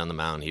mentality on the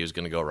mound. He was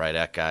going to go right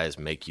at guys,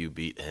 make you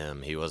beat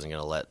him. He wasn't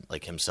going to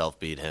let himself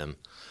beat him.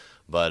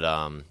 But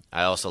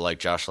I also like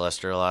Josh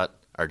Lester a lot.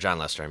 Or John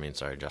Lester,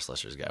 Josh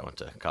Lester's the guy I went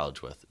to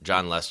college with.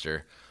 John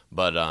Lester.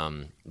 But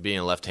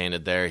being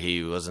left-handed there,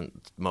 he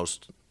wasn't the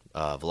most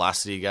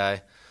velocity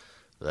guy.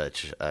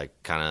 That's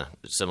kind of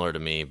similar to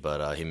me,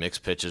 but he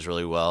mixed pitches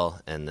really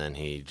well, and then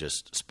he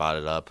just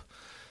spotted up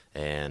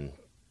and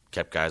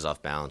kept guys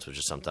off balance, which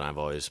is something I've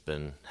always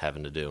been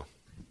having to do.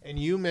 And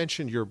you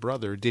mentioned your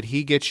brother. Did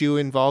he get you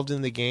involved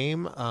in the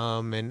game,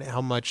 and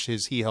how much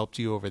has he helped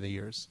you over the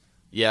years?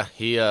 Yeah,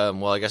 he.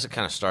 Well, I guess it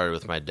kind of started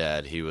with my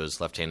dad. He was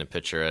left-handed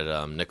pitcher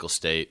at Nicholls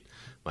State.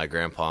 My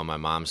grandpa on my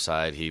mom's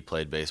side, he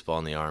played baseball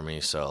in the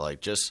Army, so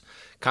just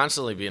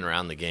constantly being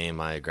around the game.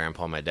 My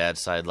grandpa on my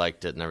dad's side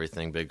liked it and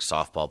everything, big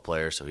softball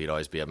player, so he'd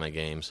always be at my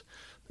games.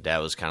 My dad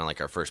was kind of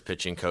like our first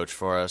pitching coach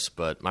for us,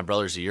 but my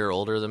brother's a year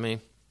older than me,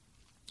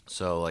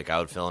 so I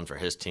would fill in for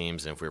his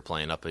teams, and if we were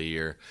playing up a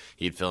year,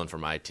 he'd fill in for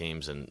my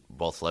teams, and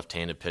both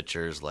left-handed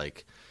pitchers,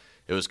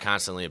 it was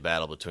constantly a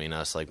battle between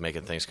us,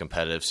 making things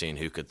competitive, seeing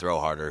who could throw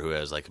harder, who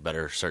has a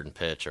better certain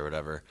pitch or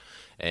whatever,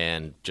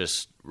 and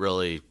just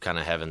really kind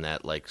of having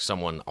that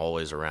someone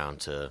always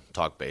around to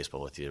talk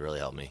baseball with you really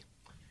helped me.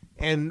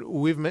 And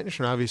we've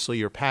mentioned obviously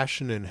your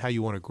passion and how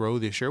you want to grow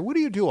this year. What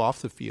do you do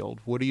off the field?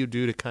 What do you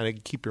do to kind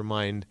of keep your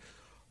mind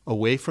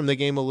away from the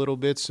game a little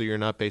bit so you're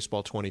not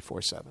baseball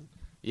 24/7?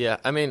 Yeah,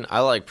 I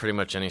like pretty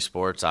much any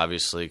sports.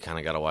 Obviously, kind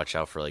of got to watch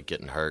out for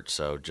getting hurt.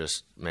 So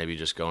maybe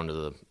just going to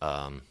the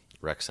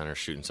rec center,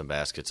 shooting some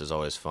baskets is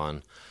always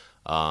fun.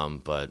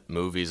 But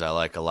movies I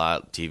like a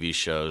lot, TV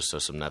shows, so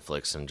some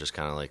Netflix, and just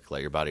kind of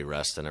let your body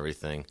rest and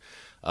everything.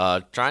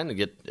 Trying to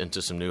get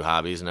into some new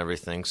hobbies and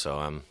everything, so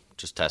I'm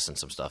just testing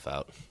some stuff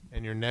out.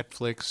 And your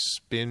Netflix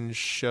binge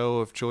show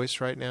of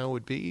choice right now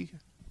would be?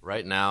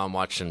 Right now I'm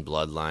watching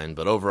Bloodline,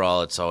 but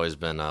overall it's always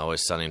been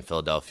Always Sunny in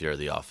Philadelphia or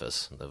The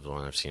Office. That's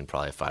one I've seen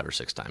probably 5 or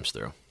 6 times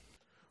through.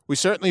 We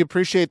certainly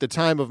appreciate the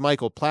time of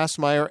Michael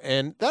Plassmeyer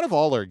and that of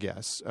all our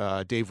guests,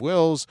 Dave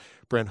Wills,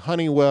 Brent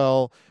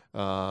Honeywell,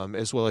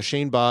 as well as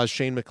Shane Boz,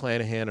 Shane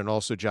McClanahan, and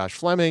also Josh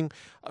Fleming.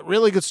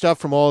 Really good stuff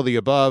from all of the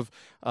above.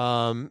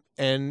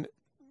 And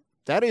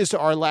that is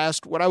our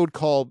last, what I would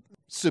call,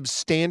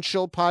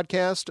 substantial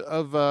podcast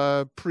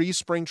of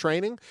pre-spring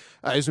training.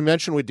 As we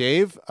mentioned with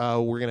Dave,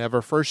 we're going to have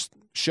our first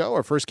show,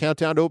 our first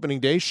Countdown to Opening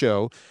Day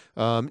show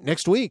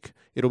next week.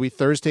 It'll be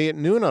Thursday at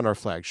noon on our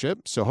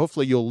flagship, so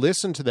hopefully you'll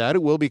listen to that.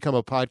 It will become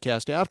a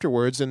podcast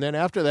afterwards, and then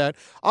after that,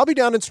 I'll be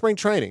down in spring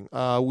training.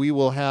 We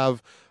will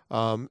have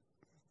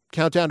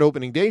Countdown to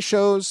Opening Day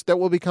shows that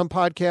will become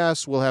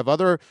podcasts. We'll have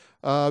other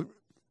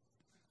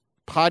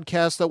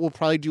podcasts that we'll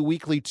probably do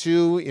weekly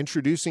too,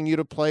 introducing you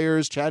to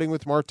players, chatting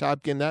with Mark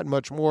Topkin, that and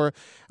much more.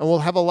 And we'll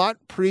have a lot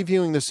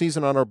previewing the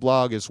season on our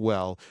blog as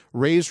well,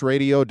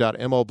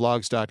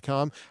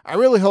 raysradio.mlblogs.com. I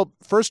really hope,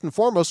 first and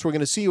foremost, we're going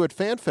to see you at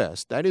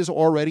FanFest. That is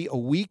already a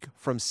week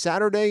from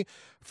Saturday,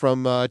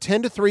 from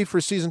 10 to 3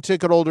 for season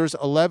ticket holders,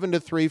 11 to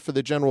 3 for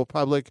the general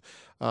public.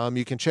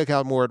 You can check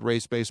out more at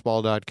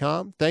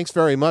racebaseball.com. Thanks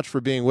very much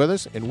for being with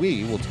us, and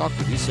we will talk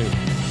with you soon.